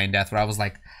satisfying death where I was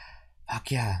like,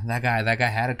 fuck yeah, that guy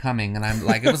had it coming, and I'm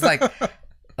like, it was like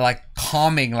like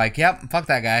calming, like, yep, fuck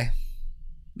that guy,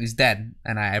 he's dead,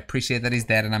 and I appreciate that he's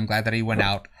dead, and I'm glad that he went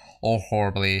out all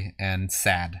horribly and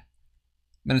sad.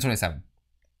 Minute 27.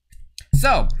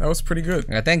 So that was pretty good.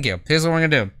 Thank you. Here's what we're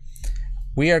gonna do.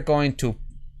 We are going to.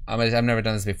 I've never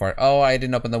done this before. Oh, I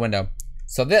didn't open the window.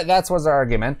 So that was our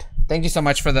argument. Thank you so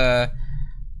much for the.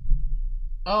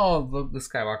 Oh, the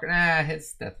Skywalker.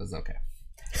 His death was okay.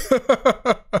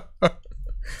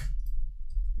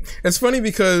 It's funny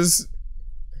because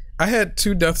I had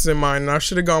two deaths in mind, and I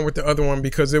should have gone with the other one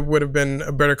because it would have been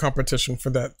a better competition for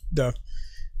that death,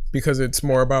 because it's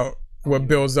more about what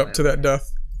builds up to that death.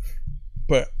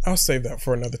 But I'll save that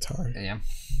for another time. Yeah.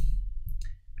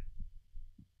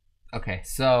 Okay,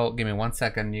 so give me 1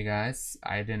 second, you guys.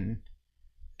 I didn't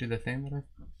do the thing that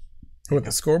I... With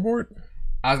the scoreboard?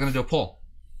 I was going to do a poll.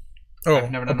 Oh,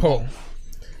 I've never done a poll.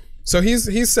 So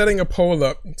he's setting a poll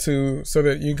up so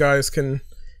that you guys can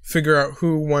figure out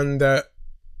who won that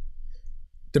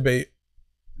debate.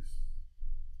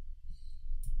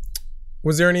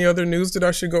 Was there any other news that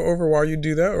I should go over while you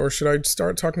do that, or should I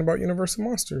start talking about Universal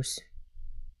Monsters?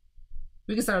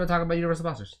 We can start talking about Universal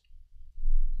Monsters.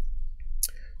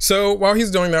 So while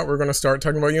he's doing that, we're going to start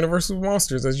talking about Universal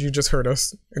Monsters, as you just heard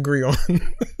us agree on.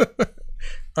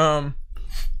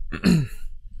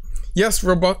 Yes,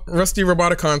 Rusty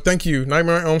Roboticon, thank you.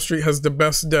 Nightmare on Elm Street has the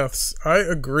best deaths. I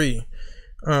agree.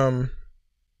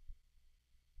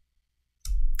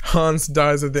 Hans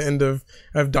dies at the end of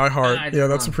Die Hard. Yeah,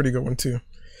 that's a pretty good one too.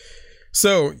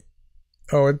 So,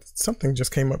 something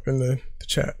just came up in the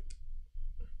chat.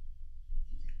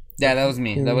 Yeah, that was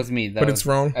me. That was me. It's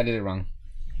wrong. I did it wrong.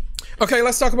 Okay,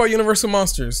 let's talk about Universal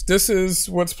Monsters. This is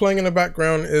what's playing in the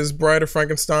background is Bride of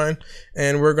Frankenstein,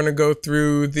 and we're going to go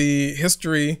through the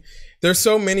history. There's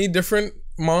so many different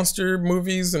monster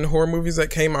movies and horror movies that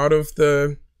came out of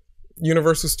the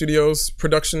Universal Studios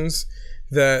productions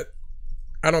that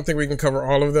I don't think we can cover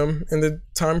all of them in the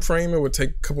time frame. It would take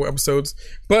a couple episodes,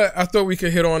 but I thought we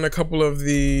could hit on a couple of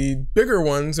the bigger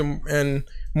ones and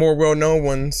more well-known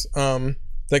ones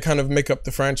that kind of make up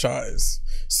the franchise.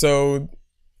 So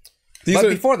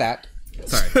before that,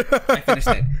 sorry, I finished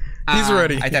it. He's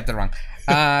ready. I typed it wrong.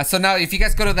 So now, if you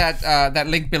guys go to that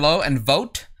link below and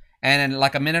vote, and in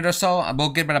like a minute or so, we'll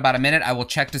give it about a minute. I will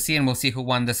check to see, and we'll see who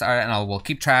won this, and we'll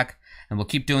keep track, and we'll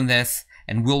keep doing this,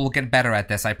 and we'll get better at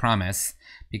this. I promise.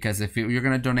 Because if you're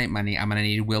gonna donate money, I'm gonna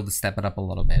need Will to step it up a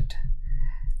little bit.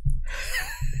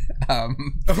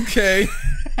 Okay.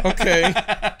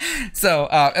 So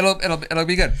it'll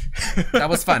be good. That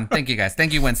was fun. Thank you guys.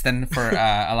 Thank you, Winston, for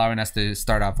allowing us to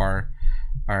start off our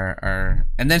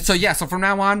and then so from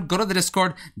now on, go to the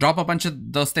Discord, drop a bunch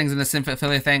of those things in the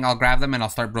Cinephilia thing. I'll grab them and I'll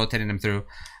start rotating them through.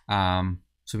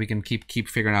 So so we can keep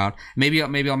figuring out. Maybe I'll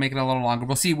make it a little longer.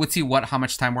 We'll see how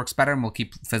much time works better, and we'll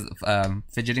keep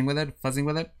fidgeting with it, fuzzing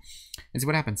with it, and see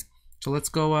what happens. So let's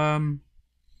go.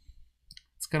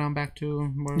 Let's get on back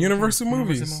to more Universal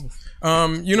movies.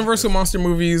 Universal monster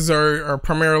movies are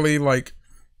primarily like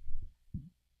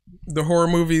the horror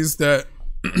movies that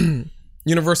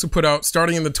Universal put out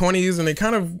starting in the 20s, and it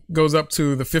kind of goes up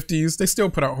to the 50s. They still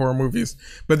put out horror movies,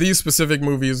 but these specific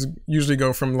movies usually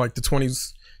go from like the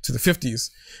 20s to the 50s.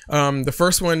 The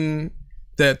first one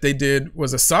that they did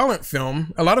was a silent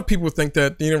film. A lot of people think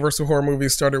that the Universal horror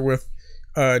movies started with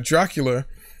Dracula,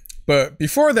 but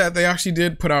before that, they actually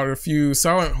did put out a few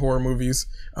silent horror movies,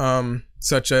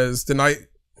 such as The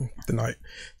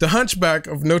Hunchback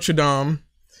of Notre Dame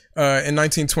in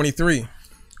 1923,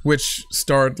 which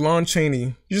starred Lon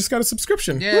Chaney. You just got a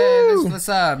subscription. Yeah, let's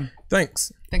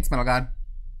Thanks, Metal God.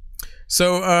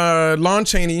 So Lon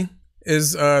Chaney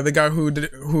is the guy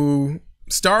who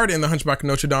starred in The Hunchback of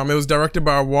Notre Dame. It was directed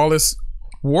by Wallace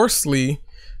Worsley.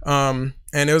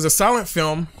 And it was a silent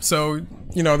film, so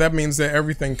that means that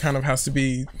everything kind of has to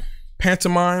be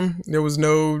pantomime. There was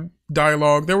no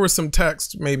dialogue. There was some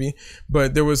text maybe,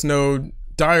 but there was no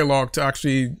dialogue to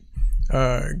actually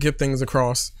get things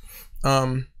across.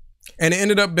 And it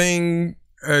ended up being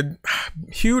a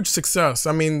huge success.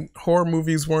 I mean, horror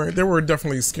movies there were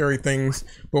definitely scary things,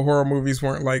 but horror movies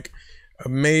weren't like a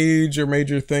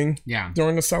major thing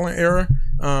during the silent era.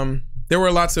 There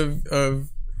were lots of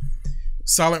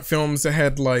silent films that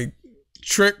had like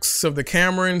tricks of the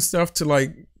camera and stuff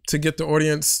to get the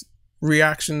audience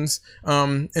reactions,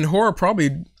 and horror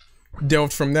probably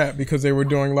delved from that because they were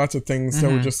doing lots of things that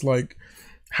were just like,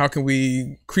 how can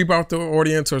we creep out the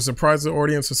audience or surprise the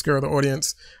audience or scare the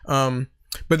audience,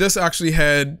 but this actually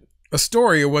had a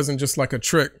story. It wasn't just like a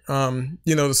trick.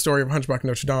 The story of Hunchback of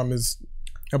Notre Dame is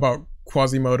about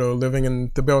Quasimodo living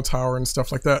in the bell tower and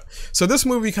stuff like that. So this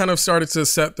movie kind of started to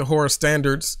set the horror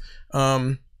standards,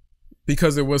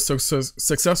 because it was so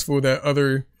successful that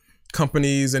other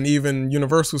companies and even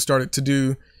Universal started to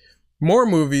do more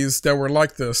movies that were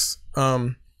like this.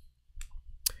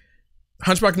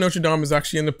 Hunchback of Notre Dame is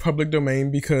actually in the public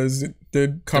domain because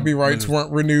the copyrights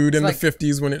weren't renewed in the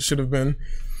 50s when it should have been.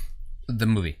 The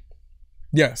movie.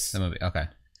 Yes. The movie. Okay.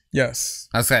 Yes.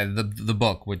 I was saying the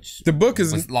book, which the book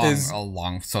was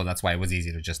long, so that's why it was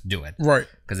easy to just do it, right?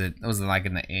 Because it was like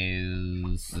in the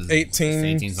 18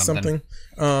 something,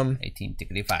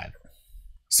 1865.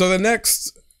 So the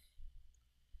next,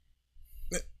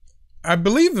 I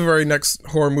believe, the very next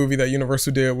horror movie that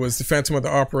Universal did was The Phantom of the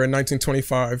Opera in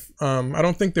 1925. I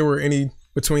don't think there were any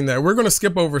between that. We're going to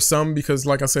skip over some because,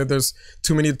 like I said, there's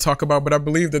too many to talk about. But I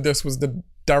believe that this was the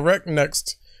direct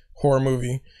next horror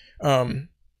movie.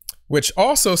 Which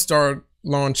also starred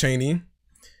Lon Chaney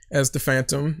as the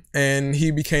Phantom, and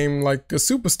he became like a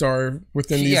superstar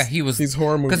within these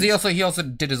horror movies. Because he also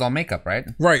did his own makeup, right?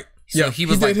 Right. So he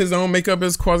did his own makeup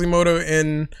as Quasimodo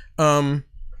in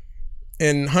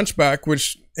Hunchback,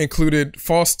 which included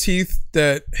false teeth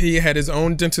that he had his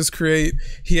own dentist create.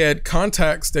 He had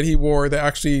contacts that he wore that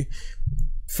actually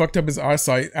fucked up his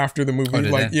eyesight after the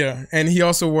movie. And he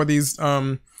also wore these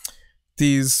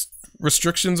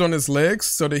restrictions on his legs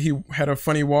so that he had a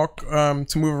funny walk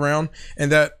to move around,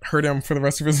 and that hurt him for the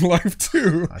rest of his life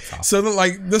too. Awesome. So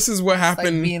this is what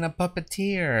happened. Like being a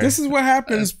puppeteer. This is what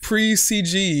happens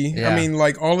pre-CG. Yeah. I mean,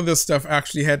 like, all of this stuff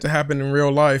actually had to happen in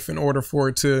real life in order for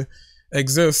it to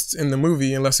exist in the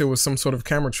movie, unless it was some sort of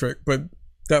camera trick. But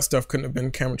that stuff couldn't have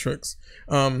been camera tricks.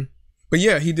 But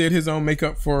yeah, he did his own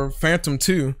makeup for Phantom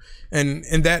too, and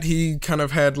in that he kind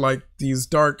of had like these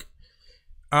dark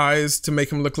eyes to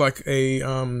make him look like a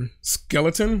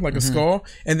skeleton, like a skull,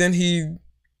 and then he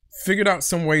figured out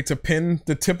some way to pin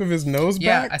the tip of his nose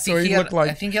back. I think he had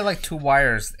like two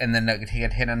wires, and then he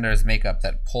had hit under his makeup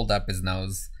that pulled up his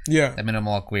nose. Yeah, that made him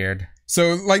look weird.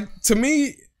 So, like, to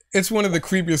me, it's one of the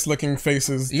creepiest looking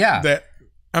faces. Yeah, that,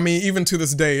 I mean, even to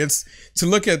this day, it's to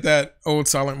look at that old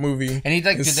silent movie. And he'd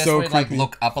like do this so where he'd, like,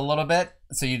 look up a little bit.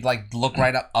 So you'd like look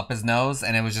right up his nose,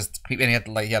 and it was just creepy. And he had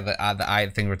the eye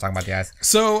thing we were talking about, the eyes.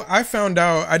 So I found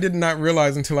out, I did not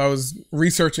realize until I was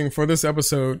researching for this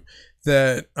episode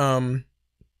that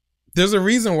there's a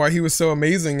reason why he was so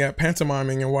amazing at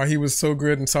pantomiming and why he was so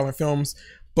good in silent films.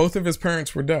 Both of his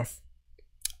parents were deaf.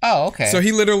 Oh, okay. So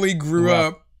he literally grew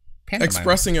up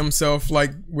expressing himself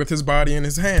like with his body and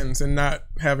his hands and not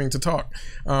having to talk,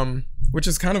 which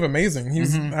is kind of amazing.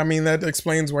 He's, I mean, that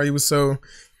explains why he was so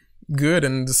good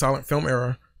in the silent film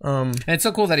era. And it's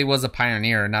so cool that he was a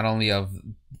pioneer, not only of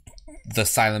the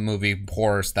silent movie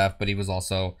horror stuff, but he was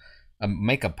also a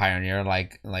makeup pioneer.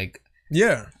 Like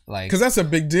Yeah, Like, because that's a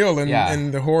big deal in Yeah.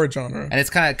 in the horror genre. and it's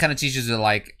kind of teaches you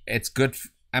like it's good.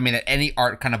 I mean, any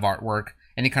kind of artwork,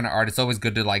 any kind of art, it's always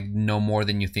good to like know more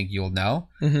than you think you'll know.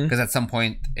 Because at some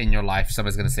point in your life,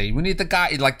 somebody's gonna say, "We need the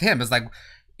guy like him." It's like,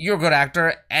 you're a good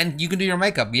actor and you can do your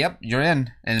makeup. Yep, you're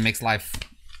in, and it makes life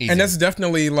easier. And that's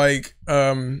definitely like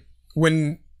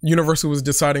when Universal was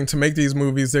deciding to make these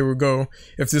movies, they would go,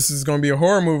 if this is going to be a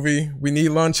horror movie, we need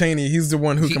Lon Chaney. He's the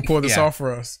one who can pull this off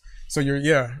for us. So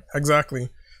exactly.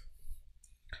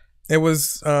 It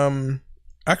was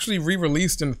actually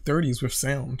re-released in the 30s with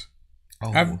sound.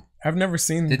 Oh. I've never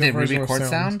seen. Did they re-record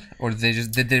sound, or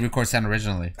did they record sound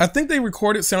originally? I think they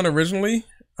recorded sound originally.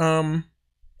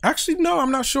 Actually, no,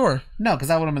 I'm not sure. No, because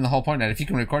that would have been the whole point. That if you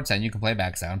can record sound, you can play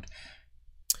back sound.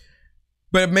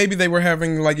 But maybe they were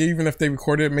having like, even if they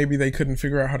recorded it, maybe they couldn't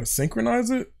figure out how to synchronize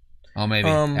it. Oh, maybe.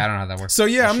 I don't know how that works. So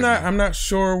yeah, I'm not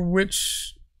sure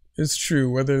which is true,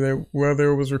 whether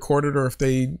it was recorded or if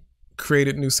they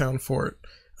created new sound for it.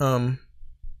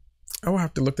 I will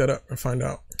have to look that up and find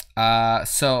out.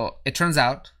 So it turns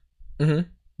out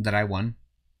that I won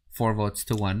 4 votes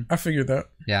to 1. I figured that.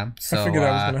 Yeah. So I figured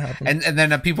that was gonna happen. And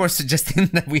then people are suggesting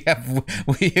that we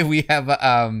have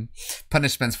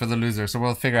punishments for the loser. So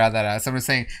we'll figure out that out. Someone's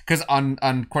saying because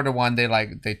on quarter 1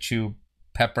 they chew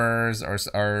peppers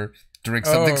or drink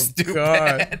something stupid.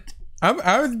 God.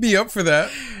 I would be up for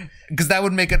that. Because that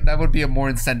would be a more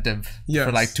incentive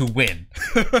for like to win.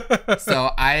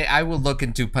 So I will look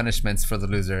into punishments for the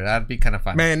loser. That'd be kind of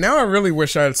fun. Man, now I really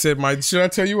wish I had said should I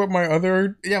tell you what my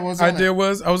other idea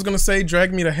was? I was gonna say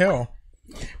Drag Me to Hell.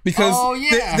 Because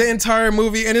the entire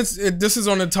movie, and this is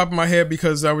on the top of my head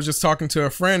because I was just talking to a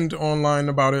friend online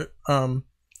about it. The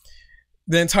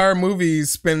entire movie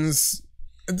spends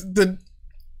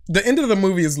the end of the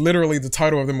movie is literally the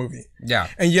title of the movie. Yeah.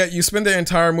 And yet you spend the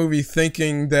entire movie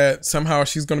thinking that somehow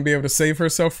she's going to be able to save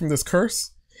herself from this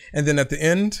curse. And then at the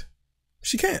end,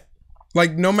 she can't.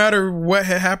 Like, no matter what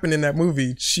had happened in that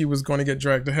movie, she was going to get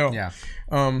dragged to hell. Yeah.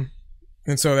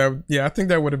 And so I think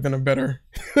that would have been a better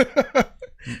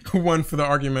one for the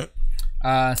argument.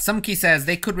 Some key says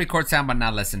they could record sound but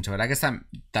not listen to it. I guess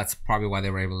that's probably why they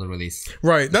were able to release.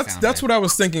 Right. That's what I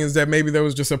was thinking, is that maybe there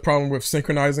was just a problem with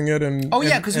synchronizing it and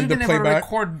because we've been able to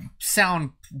record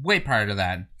sound way prior to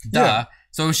that. Duh. Yeah.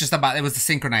 So it was just it was the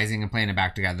synchronizing and playing it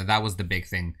back together. That was the big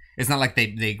thing. It's not like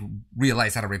they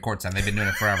realized how to record sound. They've been doing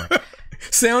it forever.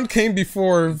 Sound came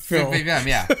before film.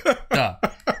 Yeah. Duh.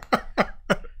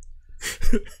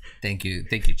 Thank you,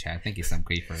 Chad. Thank you, Some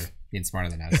Quee, for being smarter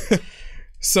than us.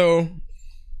 So,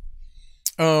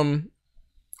 one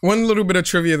little bit of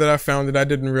trivia that I found that I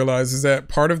didn't realize is that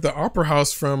part of the opera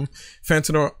house from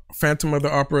Phantom of the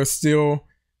Opera still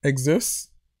exists.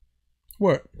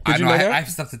 What? Did you know that? I have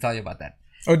stuff to tell you about that.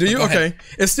 Oh, do you? Go ahead. Okay.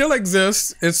 It still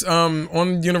exists. It's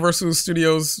on Universal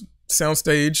Studios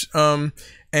soundstage.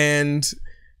 And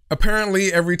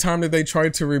apparently every time that they try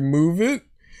to remove it,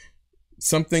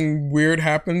 something weird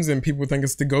happens and people think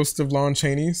it's the ghost of Lon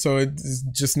Chaney. So it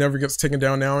just never gets taken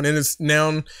down now. And it's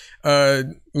now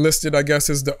listed, I guess,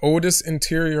 as the oldest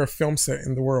interior film set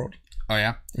in the world. Oh,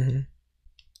 yeah? Mm-hmm.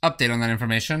 Update on that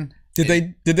information. Did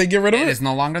they get rid of it? It is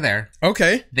no longer there.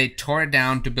 Okay. They tore it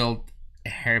down to build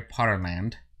Harry Potter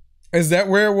Land. Is that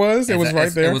where it was? It was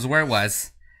right there? It was where it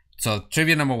was. So,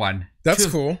 trivia number 1. That's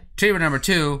cool. Trivia number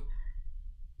 2,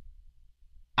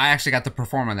 I actually got to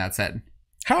perform on that set.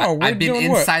 How? I've been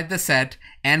inside the set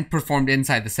and performed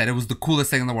inside the set. It was the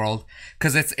coolest thing in the world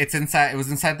because it's inside. It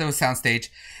was inside the soundstage,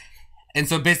 and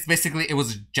so basically it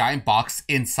was a giant box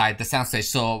inside the soundstage.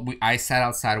 So I sat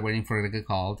outside waiting for it to get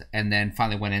called, and then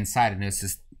finally went inside, and it's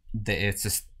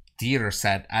this theater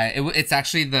set. It's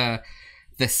actually the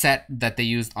set that they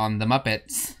used on the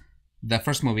Muppets, the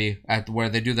first movie, where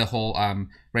they do the whole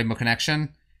Rainbow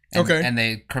Connection. And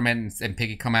they Kermit and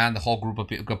Piggy come out, and the whole group of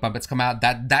Muppets come out.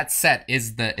 That set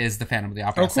is the Phantom of the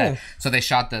Opera set. So they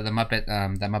shot the Muppet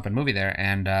that Muppet movie there,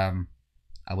 and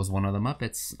I was one of the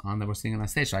Muppets that were singing on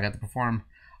stage. So I got to perform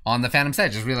on the Phantom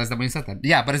set. Just realized that when you said that.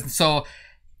 Yeah, but so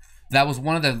that was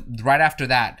one of the right after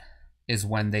that is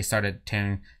when they started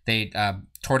tearing. They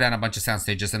tore down a bunch of sound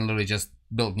stages and literally just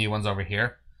built new ones over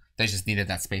here. They just needed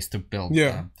that space to build.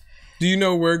 Yeah. Do you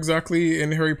know where exactly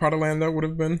in Harry Potter Land that would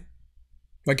have been?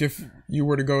 Like, if you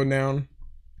were to go down,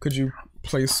 could you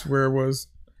place where it was?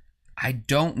 I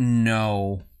don't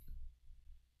know.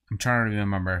 I'm trying to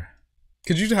remember.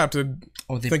 Because you'd have to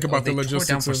think about the logistics.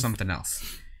 They tore down for something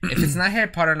else. If it's not Harry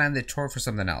Potter Land, they tore for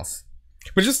something else.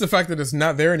 But just the fact that it's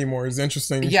not there anymore is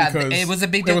interesting. Yeah, because it was a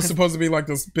big deal. It was supposed to be like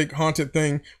this big haunted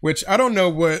thing, which I don't know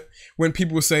when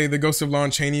people say the ghost of Lon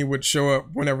Chaney would show up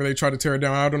whenever they try to tear it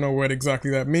down. I don't know what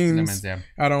exactly that means. Yeah.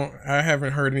 I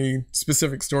haven't heard any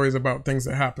specific stories about things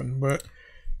that happen, but.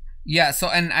 Yeah, so,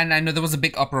 and I know there was a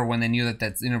big uproar when they knew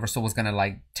that Universal was going to,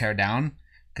 like, tear down.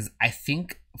 Because I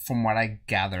think, from what I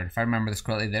gathered, if I remember this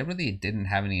correctly, they really didn't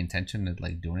have any intention to,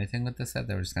 like, do anything with this set.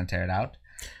 They were just going to tear it out.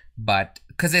 But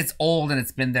because it's old and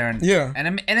it's been there, and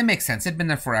it makes sense. It'd been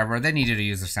there forever. They needed to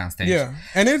use the soundstage. Yeah,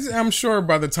 and I'm sure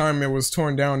by the time it was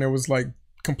torn down, it was like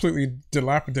completely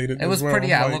dilapidated. It was pretty,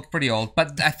 it looked pretty old.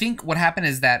 But I think what happened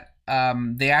is that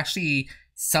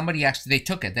somebody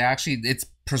took it. It's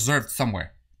preserved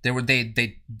somewhere.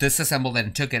 They disassembled it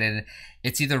and took it, and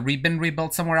it's either been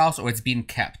rebuilt somewhere else or it's being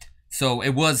kept. So it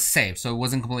was saved, so it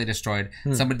wasn't completely destroyed.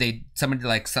 Somebody,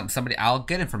 I'll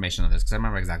get information on this because I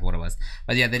remember exactly what it was.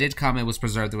 But yeah, they did come. It was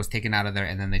preserved. It was taken out of there,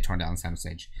 and then they torn down the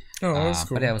soundstage. Oh, that's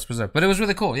cool. But yeah, it was preserved. But it was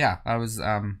really cool. Yeah,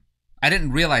 I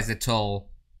didn't realize it till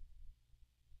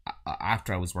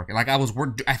after I was working. Like I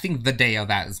think the day of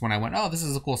that is when I went, oh, this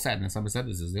is a cool set, and somebody said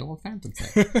this is the old Phantom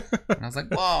set, and I was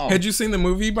like, whoa. Had you seen the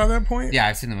movie by that point? Yeah,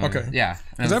 I've seen the movie. Okay, yeah,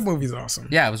 because that movie's awesome.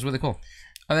 Yeah, it was really cool.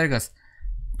 Oh, there it goes.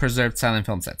 Preserved silent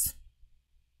film sets.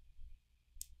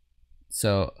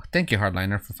 So thank you,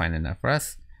 Hardliner, for finding that for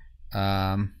us.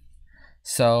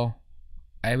 So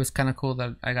it was kind of cool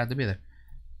that I got to be there.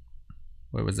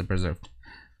 Where was it preserved?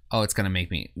 Oh, it's gonna make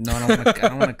me. No, I don't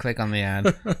want to click on the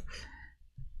ad.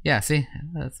 Yeah, see,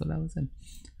 that's what I was in.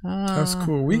 That's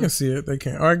cool. We can see it. They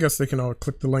can't. Or I guess they can all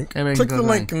click the link. Everybody click the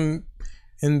link in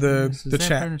the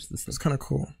chat. It's kind of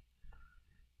cool.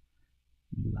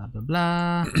 Blah blah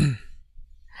blah.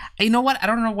 You know what? I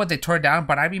don't know what they tore down,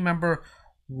 but I remember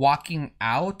walking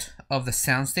out of the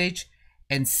soundstage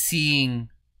and seeing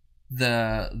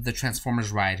the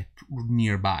Transformers ride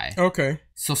nearby. Okay.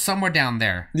 So somewhere down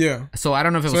there. Yeah. So I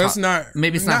don't know if it was. So it's not.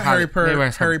 Maybe it's not Harry Potter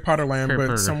Land,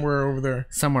 but somewhere over there.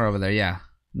 Somewhere over there. Yeah.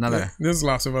 There's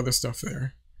lots of other stuff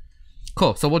there.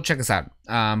 Cool. So we'll check this out.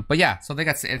 But yeah. So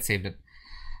it saved it.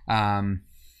 Sorry.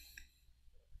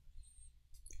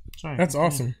 That's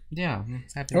awesome. Yeah.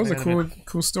 That was a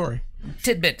cool story.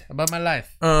 Tidbit about my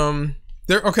life.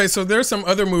 So there's some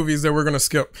other movies that we're gonna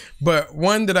skip, but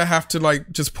one that I have to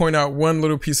like just point out one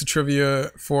little piece of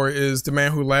trivia for is The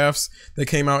Man Who Laughs, that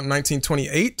came out in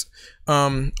 1928.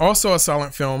 Also a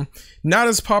silent film, not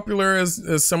as popular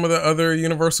as some of the other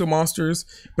Universal monsters,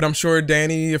 but I'm sure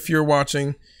Danny, if you're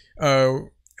watching,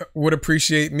 would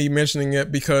appreciate me mentioning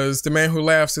it, because The Man Who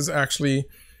Laughs is actually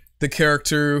the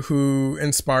character who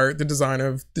inspired the design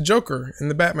of the Joker in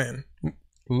the Batman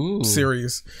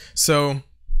series. So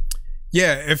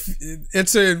yeah, if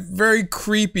it's a very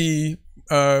creepy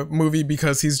movie,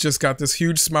 because he's just got this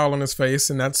huge smile on his face,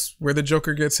 and that's where the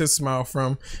Joker gets his smile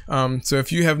from. So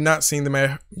if you have not seen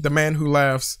The Man Who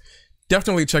Laughs,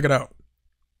 definitely check it out,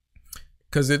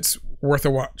 because it's worth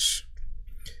a watch.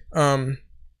 And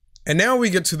now we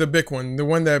get to the big one, the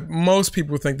one that most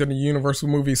people think that the Universal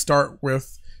movies started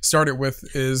with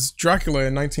is Dracula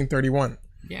in 1931.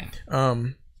 Yeah.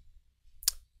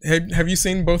 Have you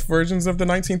seen both versions of the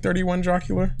 1931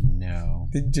 Dracula? No.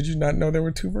 Did you not know there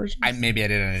were two versions? Maybe I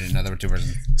did. I didn't know there were two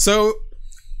versions. So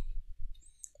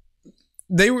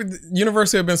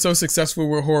Universal had been so successful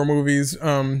with horror movies,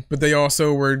 but they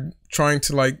also were trying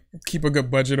to like keep a good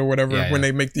budget or whatever when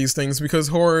they make these things, because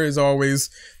horror is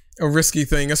always a risky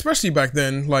thing, especially back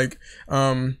then. Like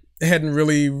it hadn't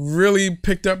really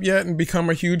picked up yet and become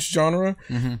a huge genre,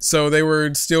 so they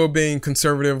were still being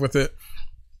conservative with it.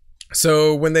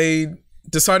 So when they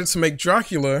decided to make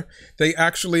Dracula, they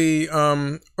actually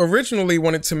originally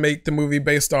wanted to make the movie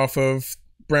based off of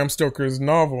Bram Stoker's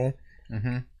novel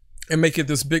and make it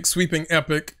this big sweeping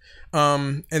epic.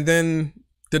 And then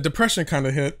the Depression kind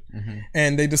of hit,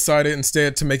 and they decided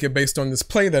instead to make it based on this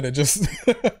play that had just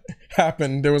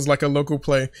happened. There was like a local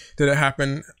play that had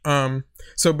happened.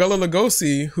 So Bela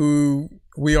Lugosi, who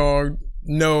we all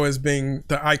know as being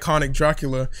the iconic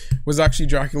Dracula, was actually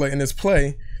Dracula in this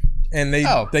play. And they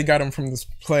got him from this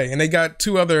play, and they got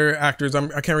two other actors.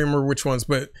 I can't remember which ones,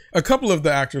 but a couple of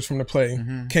the actors from the play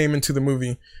came into the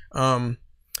movie.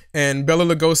 And Bela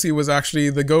Lugosi was actually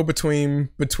the go-between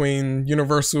between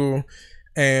Universal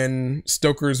and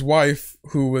Stoker's wife,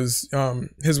 who was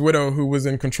his widow, who was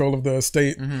in control of the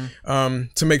estate,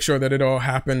 to make sure that it all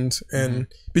happened. And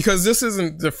because this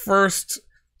isn't the first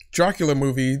Dracula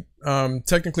movie,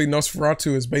 technically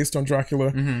Nosferatu is based on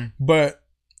Dracula, but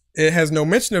it has no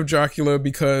mention of Dracula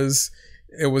because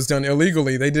it was done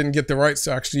illegally. They didn't get the rights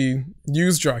to actually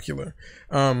use Dracula.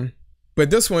 But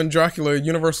this one, Dracula,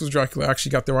 Universal's Dracula,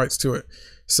 actually got the rights to it.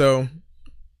 So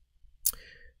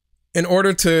in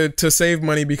order to save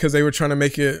money, because they were trying to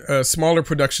make it a smaller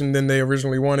production than they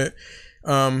originally wanted,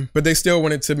 but they still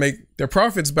wanted to make their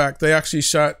profits back, they actually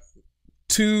shot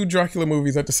 2 Dracula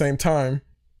movies at the same time.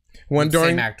 One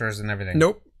during same actors and everything.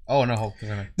 Nope. Oh no,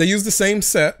 they used the same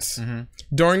sets.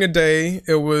 During the day,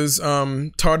 it was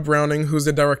Todd Browning, who's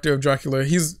the director of Dracula.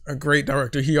 He's a great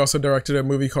director. He also directed a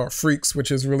movie called Freaks,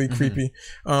 which is really creepy.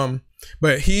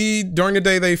 But during the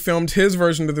day, they filmed his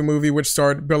version of the movie, which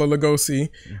starred Bela Lugosi.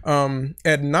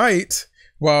 At night,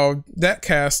 while that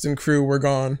cast and crew were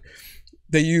gone,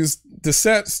 they used the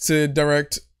sets to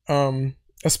direct a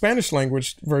Spanish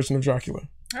language version of Dracula.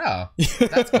 Oh,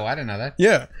 that's cool. I didn't know that.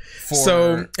 Yeah.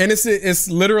 So, and it's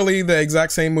literally the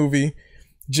exact same movie,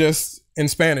 just in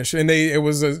Spanish. And it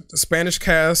was a Spanish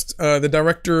cast. The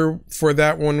director for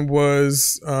that one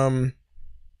was, I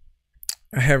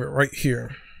have it right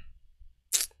here.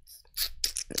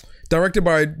 Directed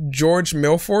by George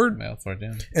Milford. Yeah.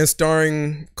 And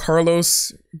starring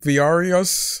Carlos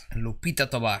Villarreal. And Lupita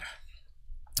Tobar.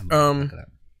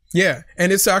 Yeah.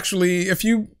 And it's actually,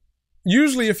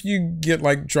 usually if you get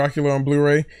like Dracula on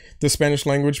Blu-ray, the Spanish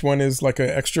language one is like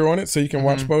an extra on it, so you can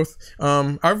watch both.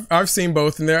 I've seen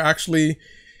both, and they're actually,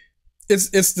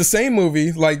 it's the same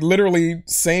movie, like literally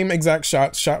same exact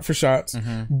shots, shot for shots,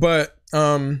 but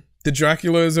the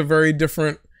Draculas are very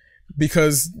different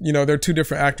because, you know, they're 2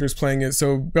 different actors playing it.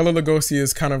 So Bela Lugosi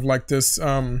is kind of like this,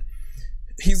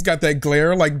 he's got that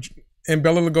glare, like in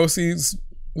Bela Lugosi's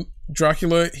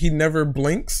Dracula, he never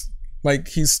blinks. Like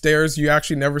he stares, you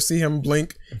actually never see him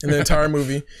blink in the entire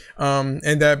movie.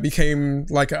 And that became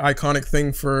like an iconic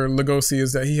thing for Lugosi,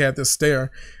 is that he had this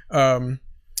stare.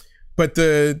 But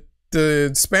the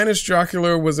Spanish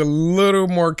Dracula was a little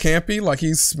more campy, like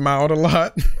he smiled a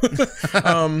lot.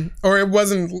 Or it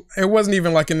wasn't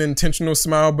even like an intentional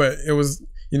smile, but it was,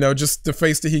 you know, just the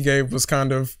face that he gave was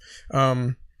kind of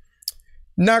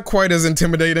not quite as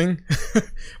intimidating.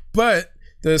 But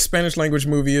the Spanish language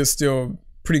movie is still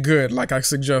pretty good. Like, I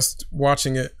suggest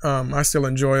watching it. I still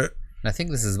enjoy it. I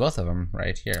think this is both of them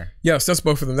right here. Yes, that's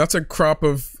both of them. That's a crop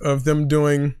of them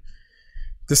doing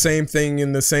the same thing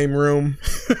in the same room.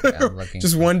 Yeah,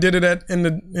 just one did it in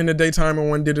the daytime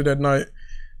and one did it at night.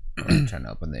 I'm trying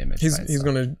to open the image. He's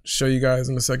going to show you guys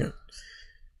in a second.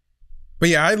 But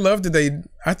yeah, I love that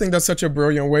I think that's such a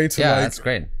brilliant way to that's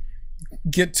great.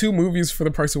 Get 2 movies for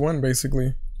the price of one,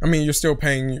 basically. I mean, you're still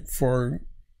paying for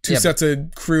 2 sets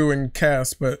of crew and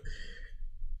cast, but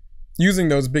using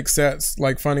those big sets,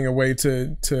 like finding a way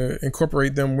to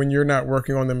incorporate them when you're not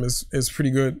working on them is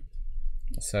pretty good.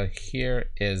 So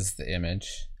here is the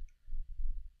image.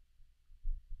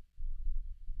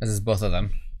 This is both of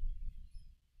them.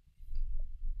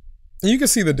 And you can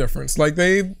see the difference. Like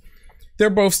they're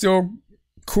both still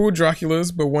cool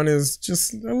Draculas, but one is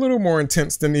just a little more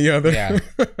intense than the other. Yeah.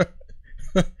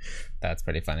 That's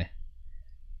pretty funny.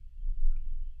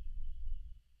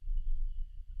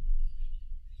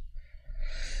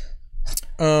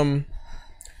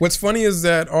 What's funny is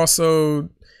that also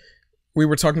we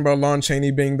were talking about Lon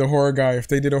Chaney being the horror guy. If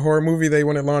they did a horror movie, they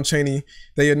wanted Lon Chaney.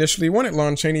 They initially wanted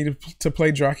Lon Chaney to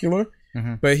play Dracula,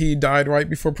 but he died right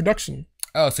before production.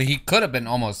 Oh, so he could have been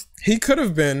almost. He could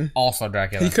have been also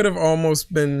Dracula. He could have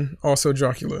almost been also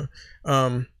Dracula.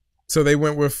 So they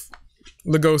went with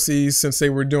Lugosi since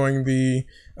they were doing the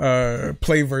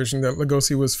play version that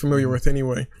Lugosi was familiar with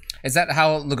anyway. Is that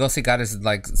how Lugosi got his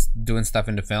like doing stuff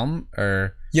into film,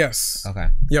 or? Yes. Okay.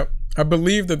 Yep. I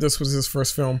believe that this was his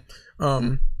first film.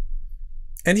 And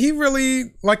he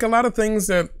really, like a lot of things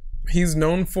that he's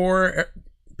known for,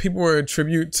 people were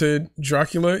attribute to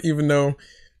Dracula, even though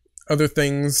other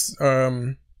things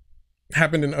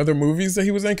happened in other movies that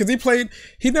he was in. Because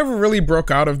he never really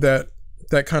broke out of that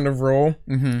kind of role.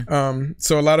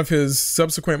 So a lot of his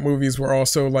subsequent movies were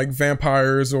also like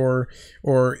vampires or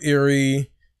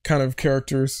eerie kind of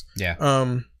characters.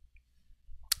 Yeah.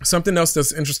 Something else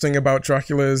that's interesting about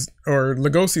Dracula or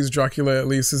Lugosi's Dracula at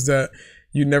least, is that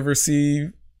you never see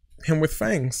him with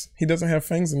fangs. He doesn't have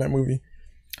fangs in that movie.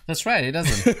 That's right, he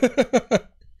doesn't.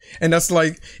 And that's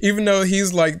like, even though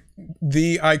he's like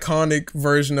the iconic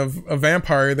version of a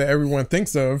vampire that everyone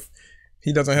thinks of,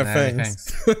 he doesn't have fangs.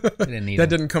 That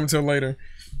didn't come till later.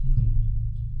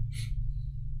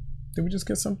 Did we just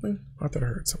get something? I thought I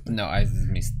heard something. No, I was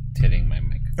me hitting my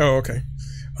mic. Oh, okay.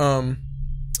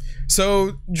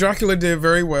 So Dracula did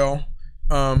very well.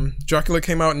 Dracula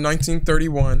came out in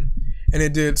 1931, and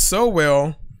it did so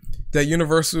well that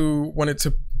Universal wanted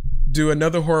to do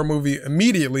another horror movie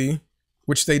immediately,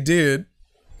 which they did,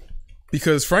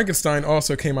 because Frankenstein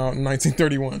also came out in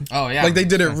 1931. Oh yeah, like they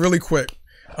did it really quick.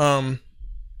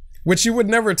 which you would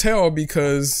never tell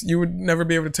because you would never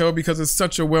be able to tell because it's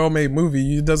such a well-made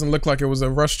movie. It doesn't look like it was a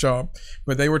rush job,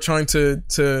 but they were trying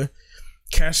to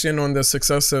cash in on the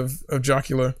success of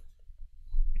Dracula.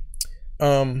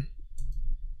 And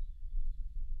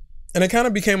it kind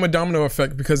of became a domino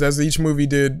effect because as each movie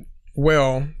did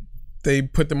well, they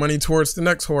put the money towards the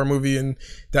next horror movie, and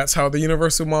that's how the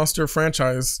Universal Monster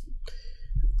franchise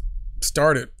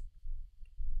started.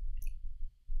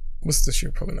 What's this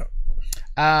you're pulling up?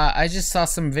 I just saw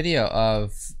some video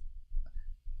of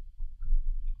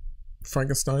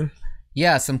Frankenstein.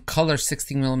 Yeah, some color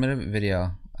 16mm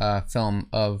video film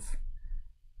of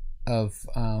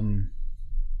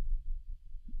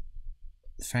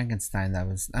Frankenstein. That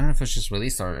was, I don't know if it was just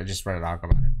released or I just read a doc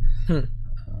about it.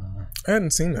 I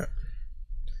hadn't seen that.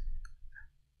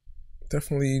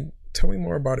 Definitely tell me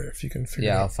more about it if you can figure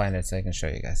it out. Yeah, I'll find it so I can show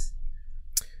you guys.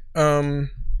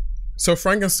 So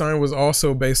Frankenstein was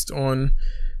also based on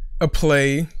a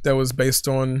play that was based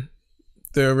on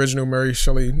the original Mary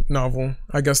Shelley novel.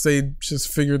 I guess they just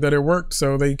figured that it worked,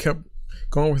 so they kept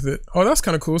going with it. Oh, that's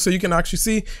kind of cool. So you can actually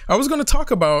see, I was going to talk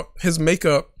about his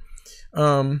makeup.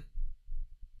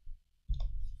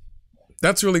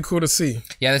 That's really cool to see.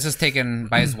 Yeah, this was taken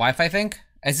by his wife, I think.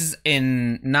 This is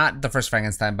in, not the first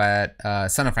Frankenstein, but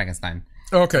Son of Frankenstein.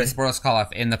 Okay. It's Boris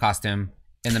Karloff in the costume,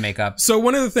 in the makeup. So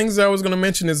one of the things that I was going to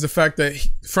mention is the fact that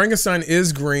Frankenstein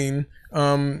is green.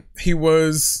 He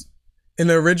was, in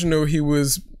the original, he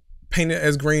was painted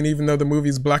as green, even though the movie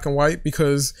is black and white,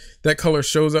 because that color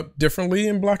shows up differently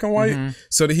in black and white,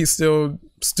 so that he still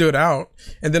stood out.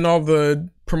 And then all the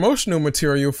promotional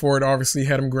material for it obviously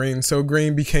had him green. So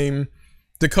green became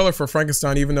the color for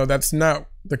Frankenstein, even though that's not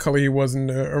the color he was in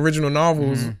the original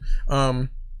novels.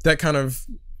 That kind of,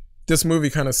 this movie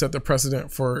kind of set the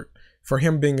precedent for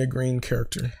him being a green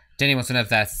character. Danny wants to know if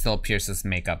that's still Pierce's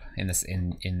makeup in this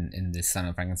in this Son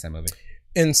of Frankenstein movie.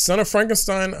 In Son of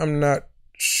Frankenstein, I'm not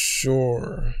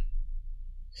sure.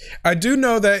 I do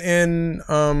know that in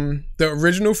the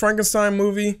original Frankenstein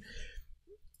movie,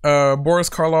 Boris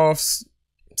Karloff's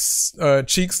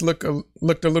cheeks looked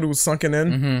a little sunken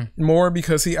in more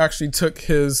because he actually took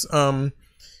his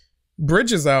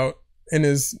bridges out in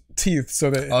his teeth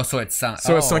so that so it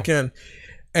sunk in.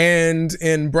 And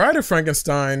in Bride of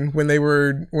Frankenstein, when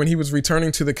he was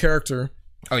returning to the character,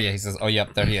 he says, oh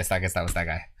yep, there he is. I guess that was that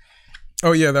guy.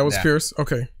 Oh yeah, that was Pierce.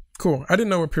 Okay, cool. I didn't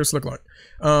know what Pierce looked like.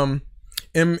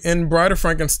 In Bride of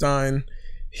Frankenstein,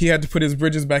 he had to put his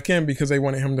bridges back in because they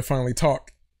wanted him to finally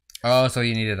talk. Oh, so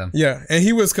you needed him. Yeah, and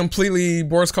Boris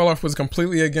Karloff was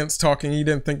completely against talking. He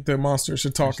didn't think the monster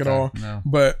should talk at all. No.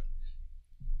 But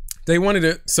they wanted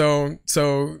it, so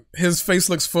his face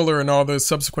looks fuller in all the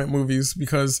subsequent movies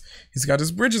because he's got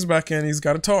his bridges back in. He's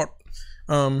got to talk.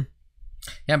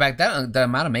 Yeah, back then the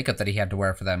amount of makeup that he had to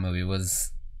wear for that movie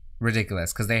was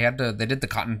ridiculous because they did the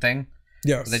cotton thing.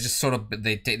 Yeah, they just sort of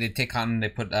they take cotton, they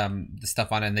put the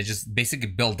stuff on it, and they just basically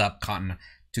build up cotton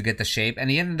to get the shape. And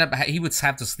he would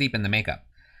have to sleep in the makeup.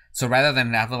 So rather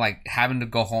than having to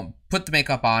go home, put the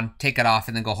makeup on, take it off,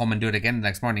 and then go home and do it again the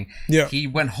next morning, he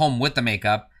went home with the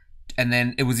makeup. And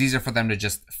then it was easier for them to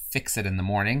just fix it in the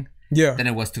morning than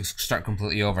it was to start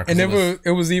completely over. And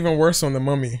it was even worse on the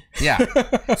Mummy. Yeah.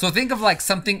 So think of like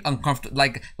something uncomfortable,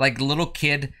 like little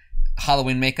kid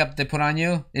Halloween makeup they put on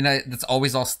you. You know, that's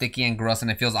always all sticky and gross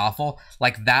and it feels awful.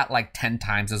 Like that, like 10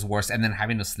 times is worse. And then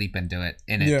having to sleep and do it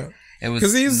in it. Yeah. It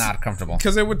was not comfortable.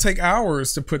 Because it would take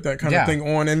hours to put that kind of thing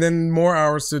on and then more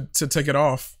hours to take it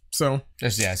off. So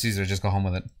it's easier to just go home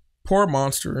with it. Poor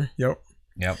monster. Yep.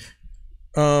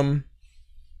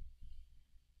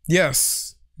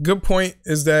 Yes, good point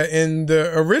is that in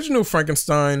the original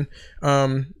Frankenstein,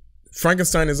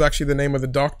 Frankenstein is actually the name of the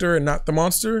doctor and not the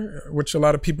monster, which a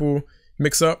lot of people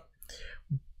mix up.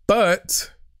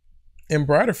 But in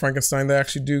Bride of Frankenstein, they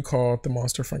actually do call it the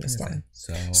monster Frankenstein.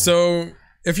 So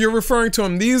if you're referring to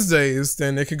him these days,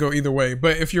 then it could go either way.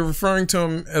 But if you're referring to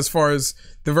him as far as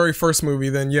the very first movie,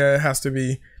 then yeah, it has to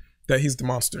be that he's the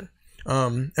monster.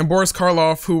 And Boris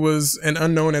Karloff, who was an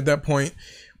unknown at that point,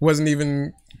 wasn't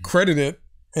even credited.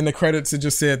 In the credits, it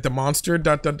just said the monster ...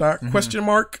 question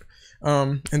mark.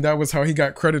 And that was how he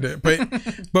got credited.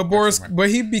 But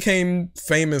he became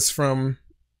famous from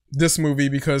this movie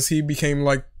because he became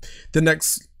like the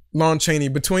next Lon Chaney.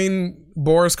 Between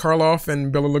Boris Karloff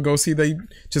and Bela Lugosi, they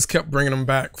just kept bringing him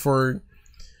back for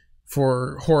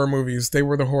horror movies. They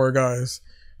were the horror guys.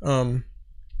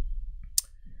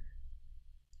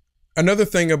 Another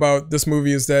thing about this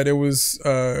movie is that it was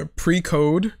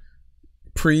pre-code,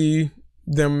 pre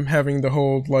them having the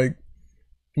whole like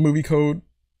movie code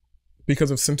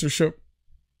because of censorship.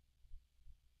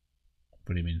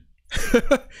 What do you mean?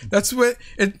 That's what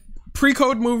it.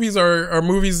 pre-code movies are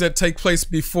movies that take place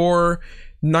before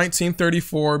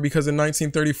 1934, because in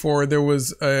 1934 there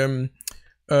was a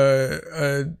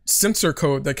censor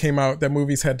code that came out that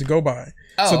movies had to go by.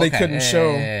 So they couldn't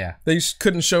show they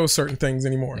couldn't show certain things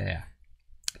anymore.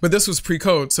 But this was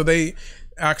pre-code, so they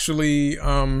actually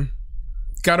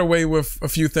got away with a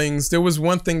few things. There was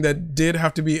one thing that did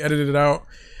have to be edited out,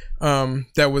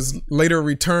 that was later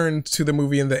returned to the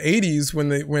movie in the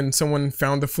 80s when someone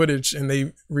found the footage and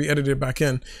they re-edited it back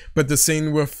in. But the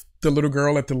scene with the little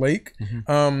girl at the lake,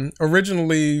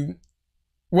 originally,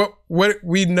 what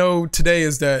we know today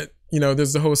is that, you know,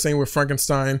 there's the whole scene with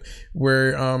Frankenstein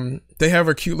where they have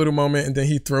a cute little moment and then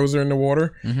he throws her in the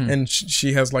water and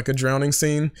she has like a drowning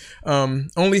scene.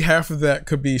 Only half of that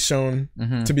could be shown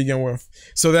to begin with.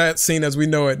 So that scene as we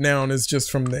know it now is just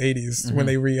from the 80s when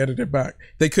they re-edited it back.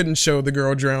 They couldn't show the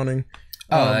girl drowning.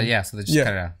 So they just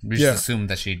kind of assumed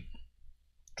that she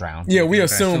drowned. Yeah, we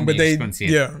assume, but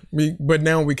but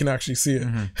now we can actually see it.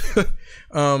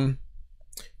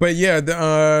 But yeah,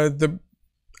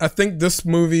 I think this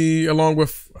movie, along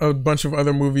with a bunch of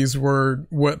other movies, were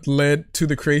what led to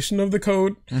the creation of the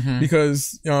code,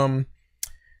 because it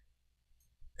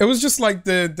was just like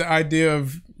the idea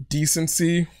of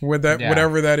decency, with that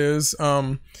whatever that is.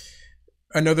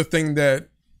 Another thing that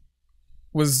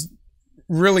was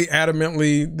really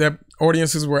that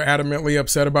audiences were adamantly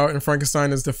upset about in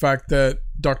Frankenstein is the fact that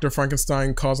Dr.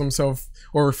 Frankenstein calls himself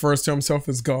or refers to himself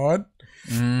as God.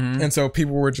 And so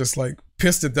people were just like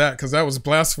pissed at that because that was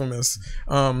blasphemous.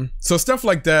 So stuff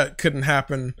like that couldn't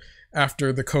happen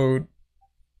after the code.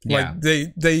 Like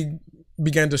they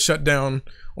began to shut down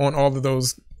on all of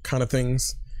those kind of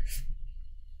things.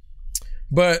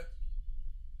 But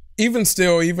even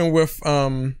still, even with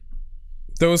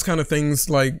those kind of things,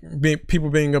 like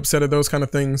people being upset at those kind of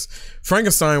things,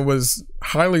 Frankenstein was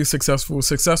highly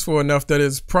successful enough that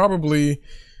it's probably,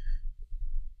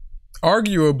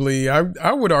 arguably,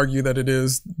 I would argue that it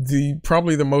is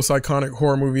probably the most iconic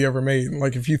horror movie ever made.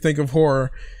 Like if you think of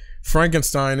horror,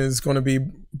 Frankenstein is going to be,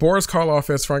 Boris Karloff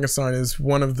as Frankenstein is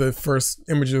one of the first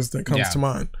images that comes to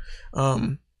mind.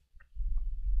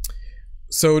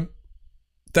 So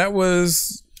that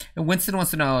was. And Winston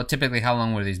wants to know typically how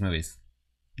long were these movies?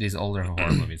 These older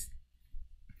horror movies.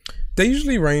 They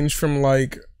usually range from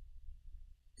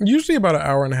usually about an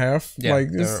hour and a half. Yeah, like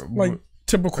it's like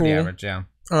typical. Average, yeah.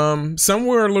 Some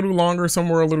were a little longer, some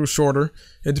were a little shorter.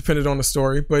 It depended on the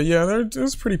story, but yeah, it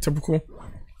was pretty typical.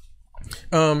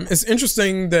 It's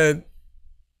interesting that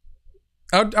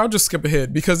I'll just skip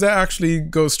ahead because that actually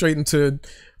goes straight into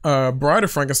Bride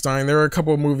of Frankenstein. There are a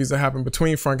couple of movies that happen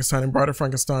between Frankenstein and Bride of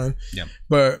Frankenstein. Yeah.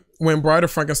 But when Bride of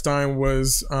Frankenstein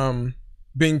was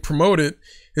being promoted,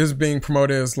 it was being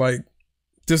promoted as like,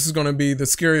 this is going to be the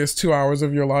scariest 2 hours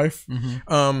of your life.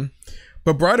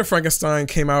 But Bride of Frankenstein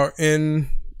came out in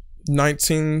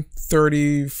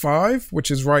 1935,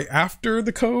 which is right after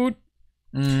the code.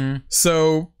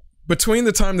 So between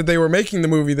the time that they were making the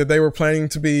movie that they were planning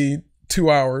to be 2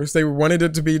 hours, they wanted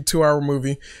it to be a 2-hour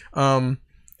movie.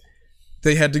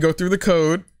 They had to go through the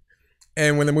code,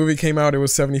 and when the movie came out, it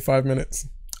was 75 minutes.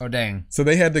 Oh dang! So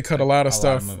they had to cut a lot of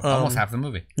stuff. Almost half the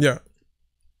movie. Yeah.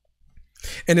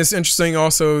 And it's interesting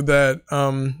also that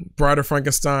Bride of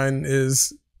Frankenstein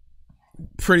is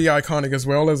pretty iconic as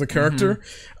well as a character.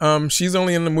 She's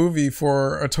only in the movie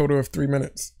for a total of 3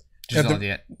 minutes.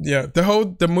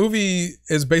 The movie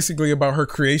is basically about her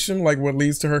creation, like what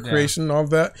leads to her creation and all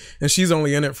of that, and she's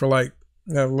only in it for like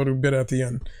a little bit at the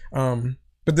end.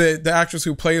 But the actress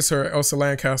who plays her, Elsa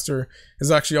Lancaster, is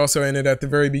actually also in it at the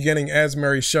very beginning as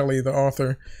Mary Shelley, the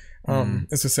author.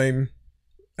 It's the same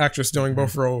actress doing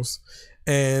both roles.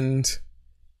 And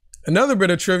another bit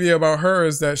of trivia about her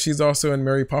is that she's also in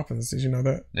Mary Poppins. Did you know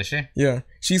that? Is she? Yeah,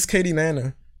 she's Katie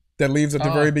Nana that leaves at the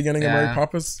very beginning of Mary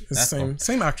Poppins. It's the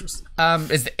same actress.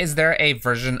 Is there a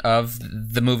version of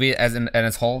the movie as in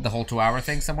its whole, the whole 2-hour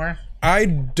thing somewhere? I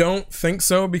don't think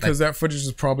so, because that footage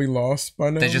is probably lost by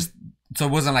now. So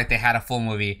it wasn't like they had a full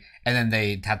movie and then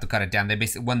they had to cut it down. They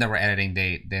basically, when they were editing,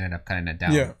 they ended up cutting it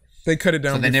down. Yeah, they cut it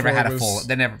down. So they never had a full.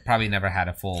 They probably never had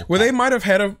a full. Well, they might have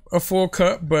had a full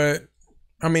cut, but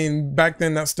I mean, back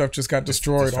then that stuff just got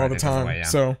destroyed all the time. Away,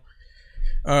 So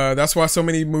that's why so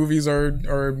many movies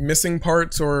are missing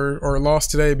parts or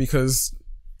lost today, because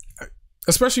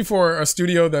especially for a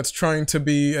studio that's trying to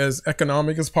be as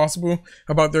economic as possible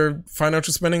about their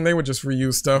financial spending, they would just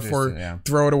reuse stuff or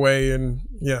throw it away. And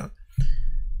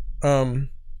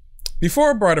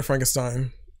before Bride of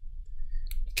Frankenstein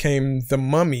came The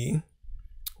Mummy,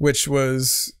 which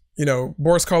was,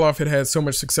 Boris Karloff had so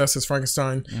much success as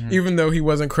Frankenstein, even though he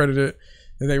wasn't credited,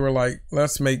 they were like,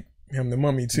 let's make him the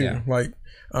Mummy too. Yeah. Like,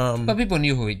 but people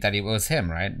knew that he was him,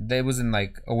 right? It wasn't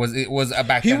like, or was it was a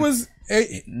back he then, was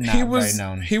not he was very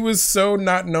known. he was so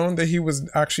not known that he was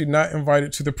actually not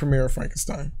invited to the premiere of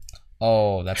Frankenstein.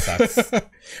 Oh, that sucks.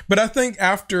 But I think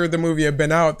after the movie had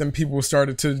been out, then people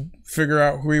started to figure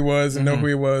out who he was and know who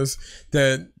he was.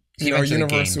 That He eventually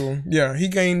Universal, he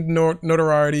gained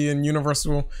notoriety, and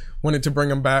Universal wanted to bring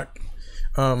him back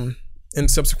in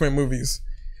subsequent movies.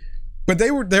 But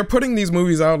they're putting these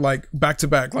movies out like back to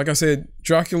back. Like I said,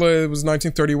 Dracula was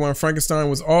 1931, Frankenstein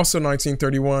was also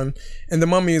 1931, and The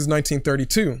Mummy is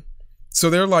 1932. So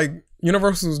they're like,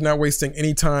 Universal is not wasting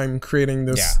any time creating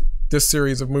this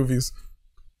series of movies.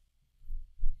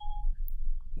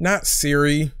 Not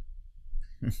series.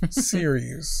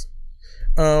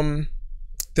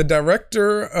 The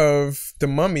director of The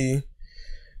Mummy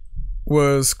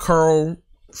was Karl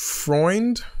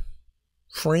Freund.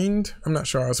 I'm not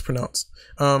sure how it's pronounced.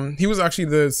 He was actually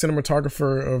the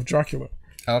cinematographer of Dracula.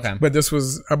 Okay. But this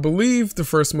was, I believe, the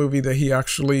first movie that he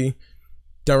actually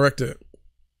directed.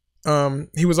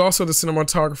 He was also the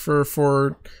cinematographer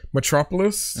for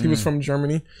Metropolis. He was from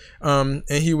Germany. And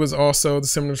he was also the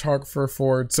cinematographer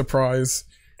for Surprise,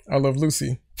 I Love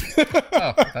Lucy.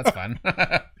 Oh, that's fun.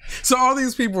 So all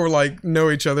these people were like, know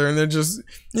each other, and they're just,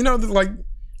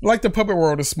 like the puppet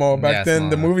world is small. Back then,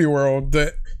 the movie world,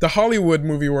 the Hollywood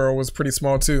movie world was pretty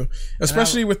small too,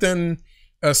 especially within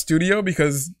a studio,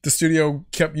 because the studio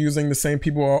kept using the same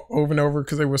people over and over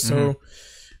because they were so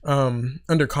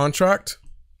under contract.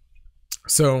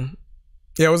 So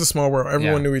yeah, it was a small world.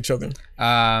 Everyone knew each other.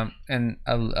 And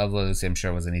Lucy, I'm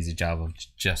sure, was an easy job of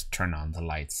just turn on the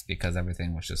lights because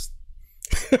everything was just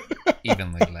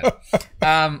evenly lit.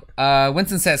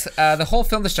 Winston says the whole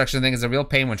film destruction thing is a real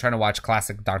pain when trying to watch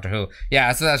classic Doctor Who.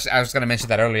 Yeah, so I was going to mention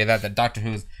that earlier, that the Doctor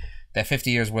Who's that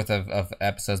 50 years worth of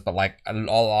episodes, but like a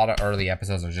lot of early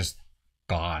episodes are just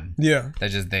gone. Yeah,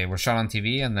 they were shot on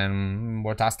TV and then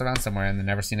were tossed around somewhere and then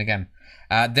never seen again.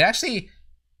 They actually,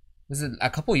 was it a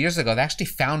couple years ago, they actually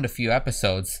found a few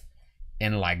episodes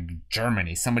in like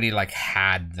Germany. Somebody like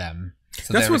had them.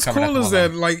 So that's what's cool is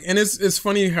that like, and it's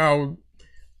funny how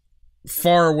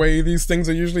far away these things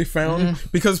are usually found,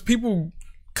 because people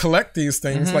collect these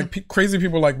things. Like crazy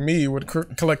people like me would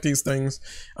collect these things,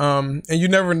 and you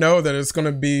never know that it's going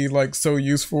to be like so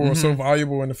useful or so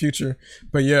valuable in the future.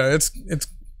 But yeah, it's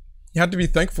you have to be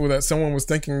thankful that someone was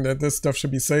thinking that this stuff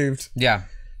should be saved. Yeah.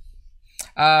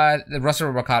 The Russell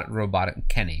Robotic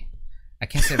Kenny, I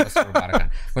can't say Russell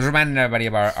Robotic, was reminding everybody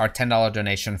of our $10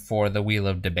 donation for the Wheel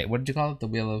of Debate. What did you call it? The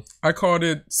Wheel of... I called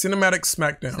it Cinematic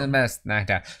Smackdown. Cinematic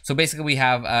Smackdown. So basically we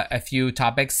have a few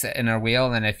topics in our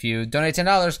wheel, and if you donate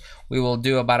 $10, we will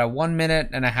do about a 1.5 minute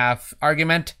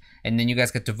argument, and then you guys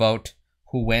get to vote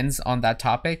who wins on that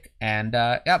topic. And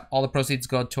all the proceeds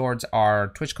go towards our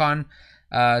TwitchCon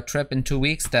trip in 2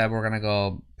 weeks that we're going to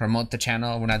go promote the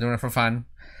channel. We're not doing it for fun.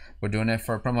 We're doing it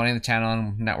for promoting the channel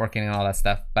and networking and all that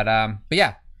stuff. But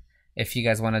yeah, if you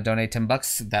guys want to donate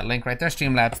 $10, that link right there,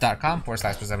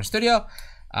 streamlabs.com/Perception Studio.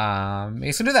 You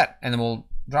guys can do that, and then we'll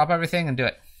drop everything and do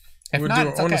it. If we'll not, do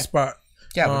it on the spot.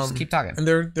 Yeah, we'll just keep talking. And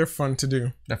they're fun to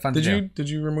do. They're fun to do. Did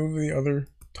you remove the other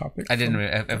topic? I didn't.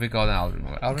 If we go, then I'll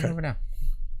remove it. I'll remove it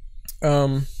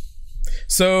now.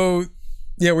 So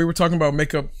yeah, we were talking about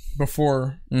makeup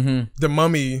before. The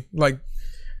Mummy, like,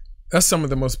 that's some of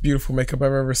the most beautiful makeup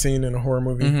I've ever seen in a horror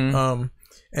movie.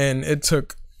 And it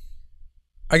took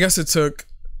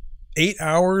 8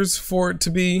 hours for it to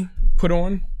be put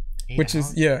on, which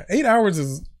is 8 hours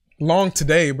is long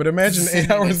today, but imagine 8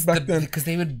 hours back then. Because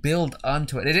they would build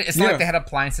onto it. It's not like they had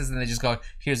appliances and they just go,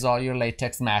 here's all your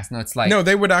latex masks. No, it's like... No,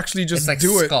 they would actually just like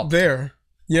do it there.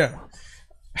 Yeah.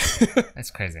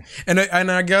 That's crazy. And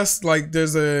I guess like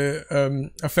there's a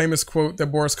famous quote that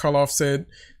Boris Karloff said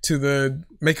to the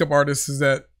makeup artist is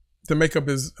that the makeup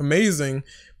is amazing,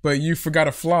 but you forgot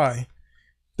a fly.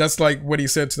 That's like what he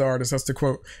said to the artist. That's the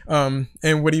quote. And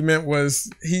what he meant was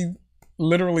he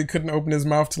literally couldn't open his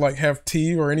mouth to like have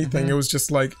tea or anything. It was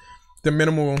just like the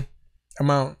minimal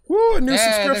amount. Woo, a new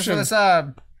subscription. What's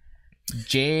up?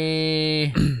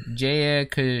 J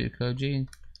Koji.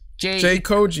 J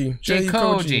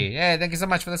Koji. Yeah, thank you so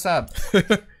much for the sub.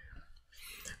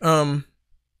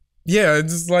 Yeah,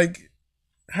 it's just like,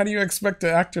 how do you expect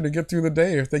the actor to get through the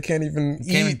day if they can't even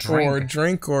eat or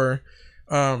drink or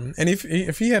and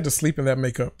if he had to sleep in that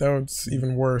makeup, that was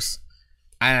even worse.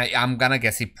 I'm gonna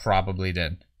guess he probably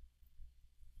did.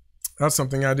 That's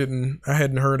something I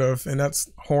hadn't heard of, and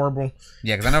that's horrible.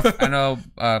 Yeah, because I know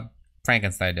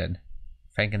Frankenstein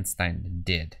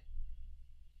did.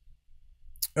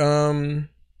 The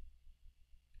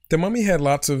Mummy had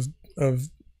lots of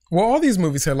well, all these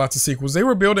movies had lots of sequels. They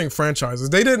were building franchises.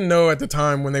 They didn't know at the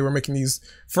time when they were making these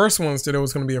first ones that it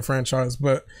was going to be a franchise,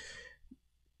 but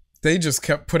they just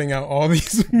kept putting out all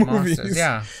these movies. Monsters,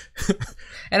 yeah.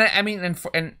 And I mean,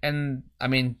 and I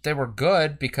mean, they were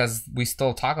good because we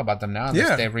still talk about them now.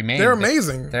 Yeah, they remain. They're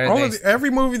amazing. Every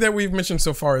movie that we've mentioned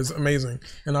so far is amazing,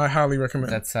 and I highly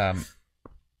recommend. That's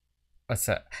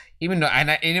even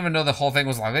though the whole thing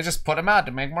was like they just put them out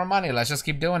to make more money. Let's just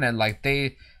keep doing it. Like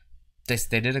they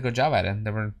did a good job at it.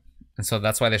 And so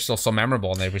that's why they're still so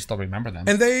memorable, and we still remember them.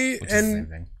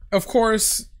 And of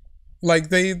course, like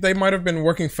they might have been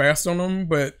working fast on them,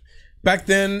 but back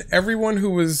then everyone who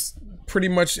was pretty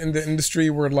much in the industry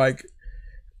were like,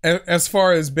 as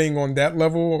far as being on that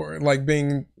level, or like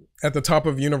being at the top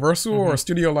of Universal or a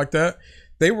studio like that,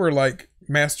 they were like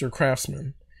master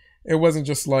craftsmen. It wasn't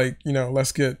just like,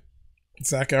 let's get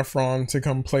Zac Efron to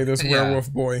come play this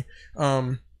werewolf boy.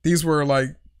 These were like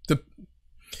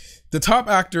the top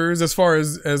actors as far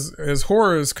as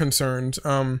horror is concerned.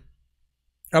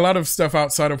 A lot of stuff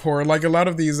outside of horror, like a lot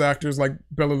of these actors like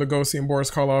Bela Lugosi and Boris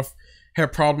Karloff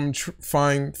had problems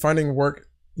finding work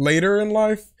later in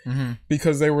life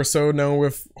because they were so known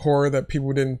with horror that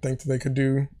people didn't think that they could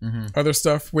do other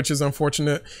stuff, which is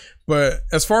unfortunate. But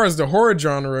as far as the horror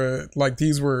genre, like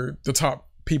these were the top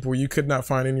people. You could not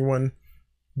find anyone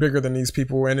bigger than these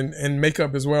people, and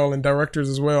makeup as well, and directors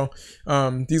as well.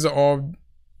 These are all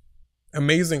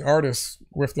amazing artists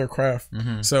with their craft.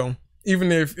 So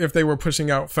even if they were pushing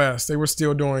out fast, they were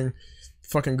still doing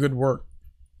fucking good work.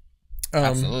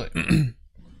 Absolutely.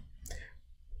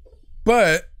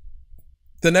 But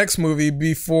the next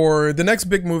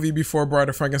big movie before Bride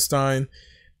of Frankenstein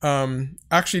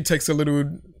actually takes a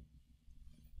little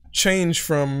change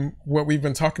from what we've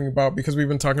been talking about, because we've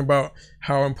been talking about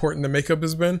how important the makeup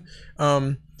has been.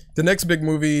 The next big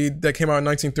movie that came out in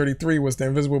 1933 was The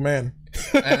Invisible Man.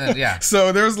 Yeah.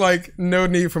 So there's like no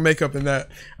need for makeup in that.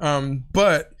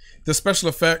 But the special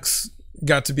effects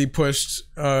got to be pushed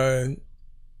in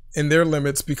their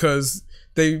limits because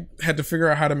they had to figure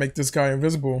out how to make this guy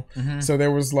invisible. So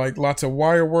there was like lots of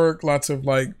wire work, lots of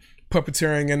like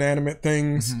puppeteering inanimate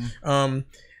things.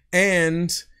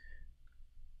 And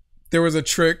there was a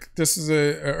trick. This is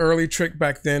a early trick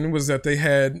back then, was that they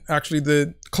had actually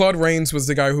Claude Rains was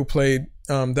the guy who played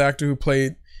the actor who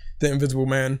played the Invisible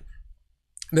Man.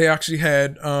 They actually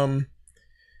had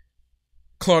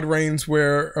Claude Rains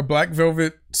wear a black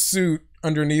velvet suit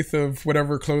underneath of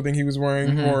whatever clothing he was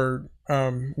wearing or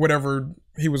whatever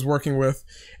he was working with,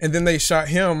 and then they shot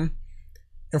him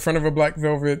in front of a black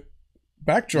velvet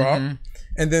backdrop,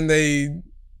 and then they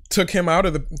took all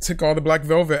the black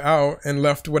velvet out and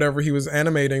left whatever he was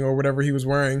animating or whatever he was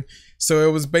wearing. So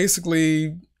it was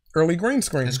basically early green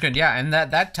screen. It's good, yeah. And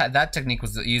that technique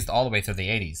was used all the way through the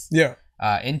 80s. Yeah.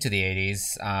 Into the 80s.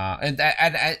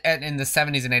 And in the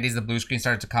 70s and 80s, the blue screen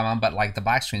started to come on, but like the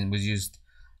black screen was used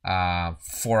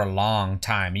for a long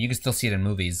time. You can still see it in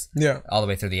movies. Yeah. All the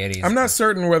way through the 80s. I'm not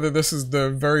certain whether this is the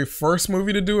very first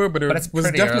movie to do it, but it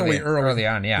was definitely early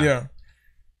on, yeah. Yeah.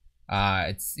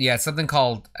 It's something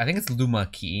called, I think it's luma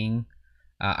keying.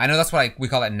 I know that's what we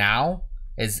call it now,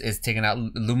 is taking out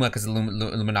luma because of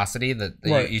luminosity, that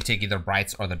you take either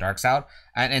brights or the darks out,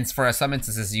 and for some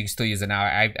instances you can still use it now.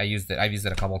 I've used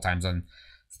it a couple of times on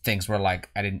things where like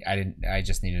I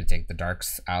just needed to take the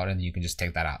darks out, and you can just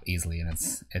take that out easily, and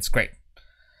it's great.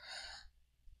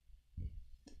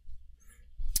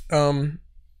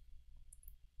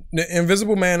 The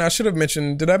Invisible Man, I should have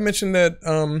mentioned. Did I mention that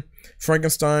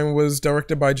Frankenstein was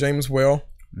directed by James Whale?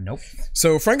 Nope.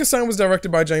 So Frankenstein was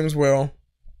directed by James Whale.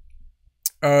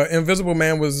 Invisible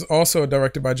Man was also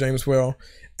directed by James Whale,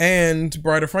 and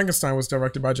Bride of Frankenstein was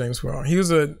directed by James Whale. He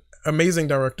was an amazing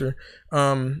director.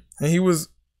 And he was.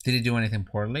 Did he do anything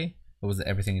poorly, or was it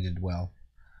everything he did well?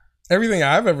 Everything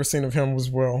I've ever seen of him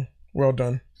was well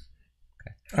done.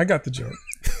 Okay. I got the joke.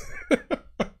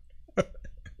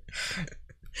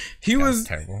 He was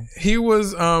terrible. He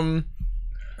was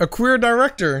a queer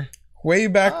director way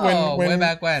back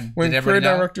when queer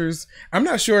directors. I'm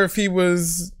not sure if he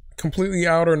was completely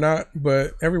out or not,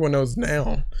 but everyone knows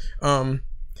now. I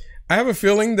have a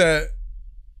feeling that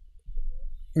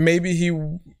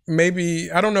maybe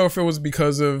I don't know if it was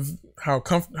because of how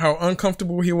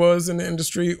uncomfortable he was in the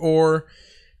industry, or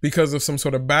because of some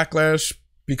sort of backlash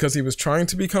because he was trying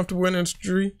to be comfortable in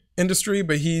industry,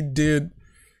 but he did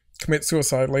commit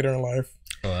suicide later in life.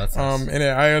 Oh, that's nice. And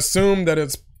I assume that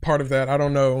it's part of that. I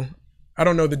don't know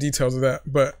the details of that,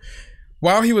 but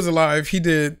while he was alive, he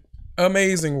did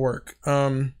amazing work.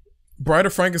 Bride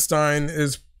of Frankenstein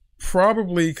is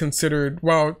probably considered,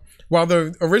 while while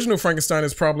the original Frankenstein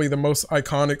is probably the most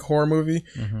iconic horror movie,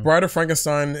 Bride of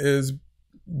Frankenstein is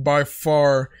by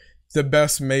far the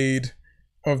best made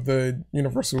of the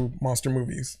Universal monster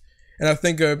movies. And I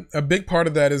think a big part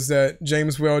of that is that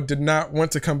James Whale did not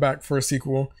want to come back for a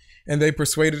sequel, and they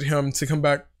persuaded him to come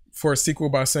back for a sequel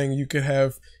by saying you could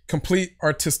have complete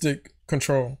artistic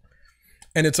control.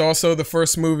 And it's also the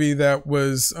first movie that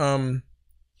was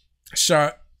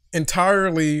shot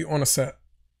entirely on a set.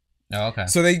 Oh, okay.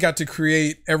 So they got to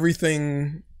create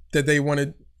everything that they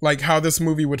wanted, like how this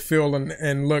movie would feel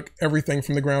and look, everything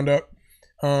from the ground up,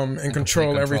 and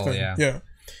control everything. Yeah.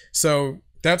 So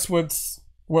that's what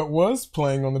was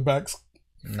playing on the back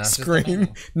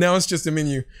screen. Now it's just a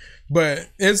menu. But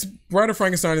Bride of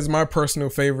Frankenstein is my personal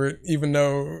favorite, even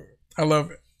though I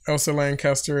love Elsa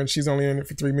Lancaster and she's only in it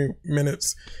for 3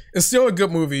 minutes. It's still a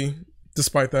good movie,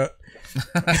 despite that.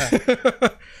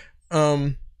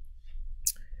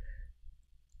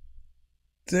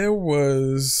 There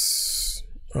was...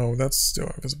 Oh, that's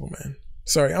still Invisible Man.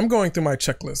 Sorry, I'm going through my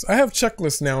checklist. I have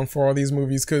checklists now for all these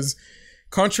movies because,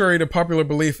 contrary to popular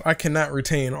belief, I cannot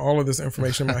retain all of this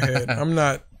information in my head. I'm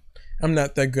not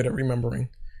that good at remembering.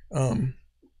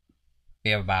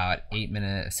 We have about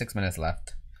 6 minutes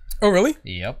left. Oh, really?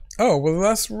 Yep. Oh, well,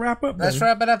 let's wrap up then. Let's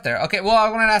wrap it up there. Okay, well, I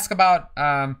want to ask about,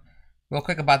 real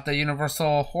quick, about the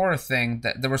Universal horror thing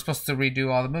that they were supposed to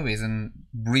redo all the movies and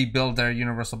rebuild their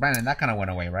Universal brand, and that kind of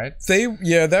went away, right?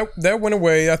 That went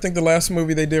away. I think the last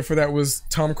movie they did for that was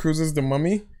Tom Cruise's The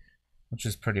Mummy, which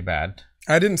is pretty bad.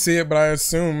 I didn't see it, but I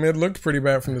assume it looked pretty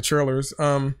bad from the trailers.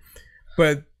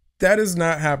 But that is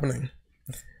not happening.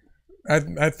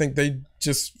 I think they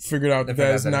just figured out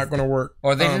that is not going to work.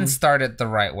 Or they didn't start it the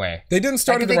right way. They didn't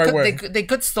start it the right way. They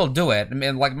could still do it. I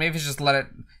mean, like maybe just let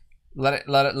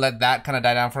that kind of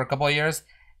die down for a couple of years.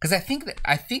 Because I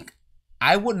think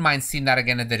I wouldn't mind seeing that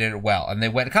again if they did it well. And they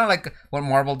went kind of like what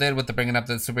Marvel did with the bringing up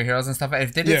the superheroes and stuff.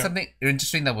 If they did something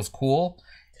interesting that was cool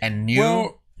and new.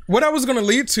 Well, what I was going to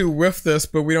lead to with this,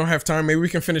 but we don't have time. Maybe we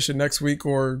can finish it next week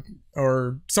or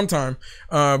sometime.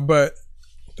 But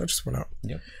that just went out.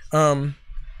 Yep.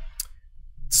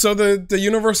 So the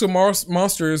Universal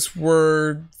monsters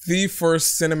were the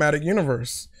first cinematic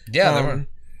universe. Yeah,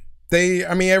 they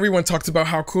were. Everyone talked about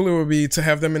how cool it would be to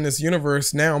have them in this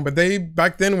universe now, but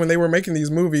back then when they were making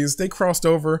these movies, they crossed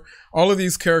over. All of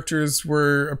these characters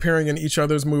were appearing in each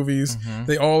other's movies. Mm-hmm.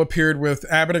 They all appeared with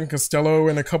Abbott and Costello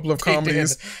in a couple of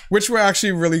comedies, which were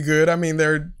actually really good. I mean,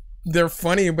 they're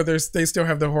funny, but they still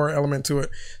have the horror element to it.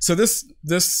 So this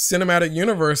cinematic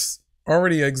universe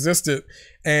already existed,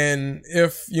 and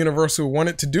if Universal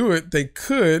wanted to do it, they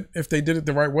could if they did it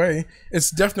the right way.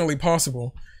 It's definitely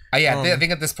possible. I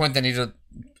think at this point they need to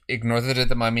ignore that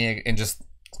the Mummy and just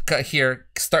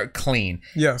start clean.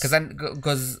 Yes,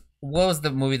 because what was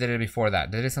the movie they did before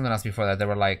that? They did something else before that. They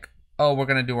were like, oh, we're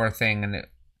gonna do our thing, and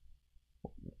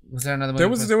was there another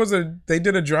movie? They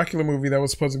did a Dracula movie that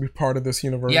was supposed to be part of this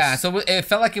universe. Yeah, so it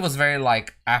felt like it was very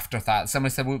like afterthought.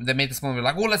 Somebody said they made this movie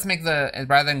like, well, let's make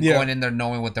rather than going in there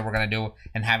knowing what they were gonna do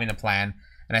and having a plan.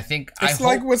 And I think it's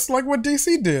like what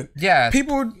DC did. Yeah,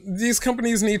 these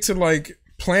companies need to like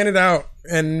plan it out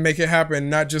and make it happen,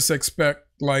 not just expect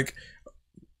like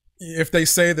if they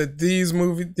say that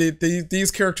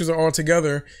these characters are all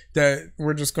together that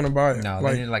we're just gonna buy it. No,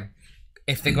 they need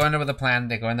if they go in there with a plan,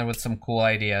 they go in there with some cool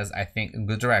ideas, I think, and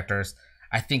good directors,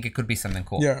 I think it could be something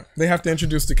cool. Yeah, they have to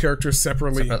introduce the characters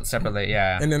separately,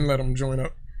 yeah, and then let them join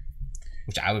up.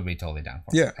 Which I would be totally down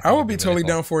for. Yeah, I would be totally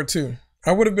down for it too.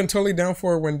 I would have been totally down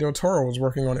for it when Del Toro was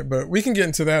working on it, but we can get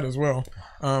into that as well.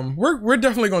 We're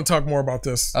definitely going to talk more about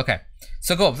this. Okay,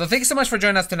 so cool. So thank you so much for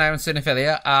joining us tonight on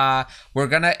Cinephilia. We're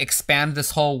gonna expand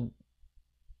this whole,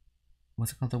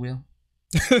 what's it called, the wheel?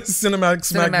 Cinematic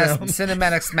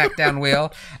Smackdown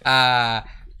wheel.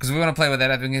 Because we want to play with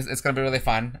it. I think it's gonna be really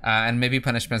fun. And maybe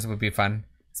punishments would be fun.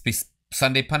 It's be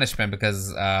Sunday punishment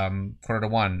because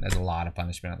 1:45 is a lot of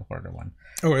punishment on the 1:45.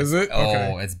 Oh, is it?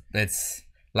 Okay. Oh, it's.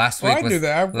 Last week I knew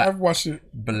that. I've watched it.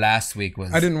 But last week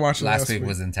was... I didn't watch it last week.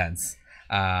 Was intense.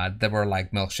 There were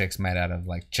like milkshakes made out of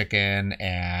like chicken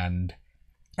and...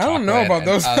 I don't know about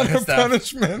those kind of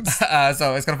punishments.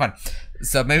 So it's kind of fun.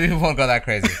 So maybe we won't go that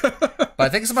crazy.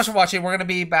 But thank you so much for watching. We're going to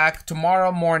be back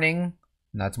tomorrow night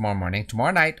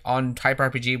on Type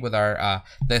RPG with our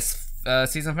this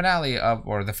season finale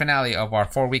the finale of our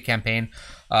 4-week campaign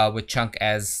with Chunk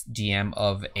as GM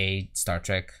of a Star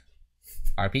Trek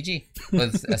RPG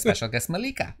with a special guest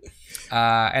Malika,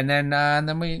 and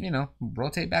then we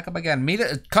rotate back up again.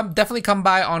 Definitely come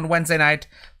by on Wednesday night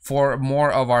for more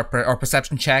of our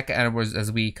perception check, and as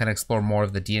we kind of explore more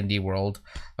of the D&D world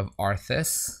of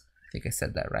Arthas. I think I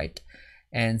said that right,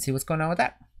 and see what's going on with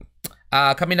that.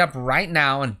 Coming up right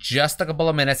now in just a couple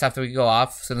of minutes after we go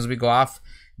off. As soon as we go off,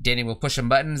 Danny will push some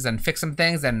buttons and fix some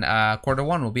things, and quarter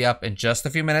one will be up in just a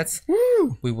few minutes.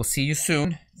 Woo! We will see you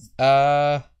soon.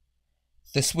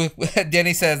 This week,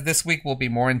 Danny says this week will be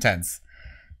more intense.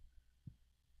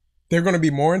 They're going to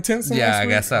be more intense than Yeah, last I week?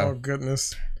 guess so. Oh,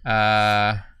 goodness.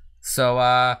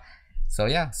 So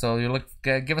yeah. So you look,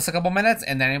 give us a couple minutes,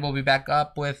 and then we'll be back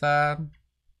up with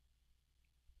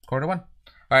quarter one.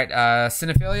 All right.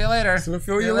 Cinephilia later.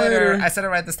 Cinephilia See you later. I said it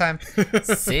right this time.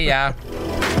 See ya.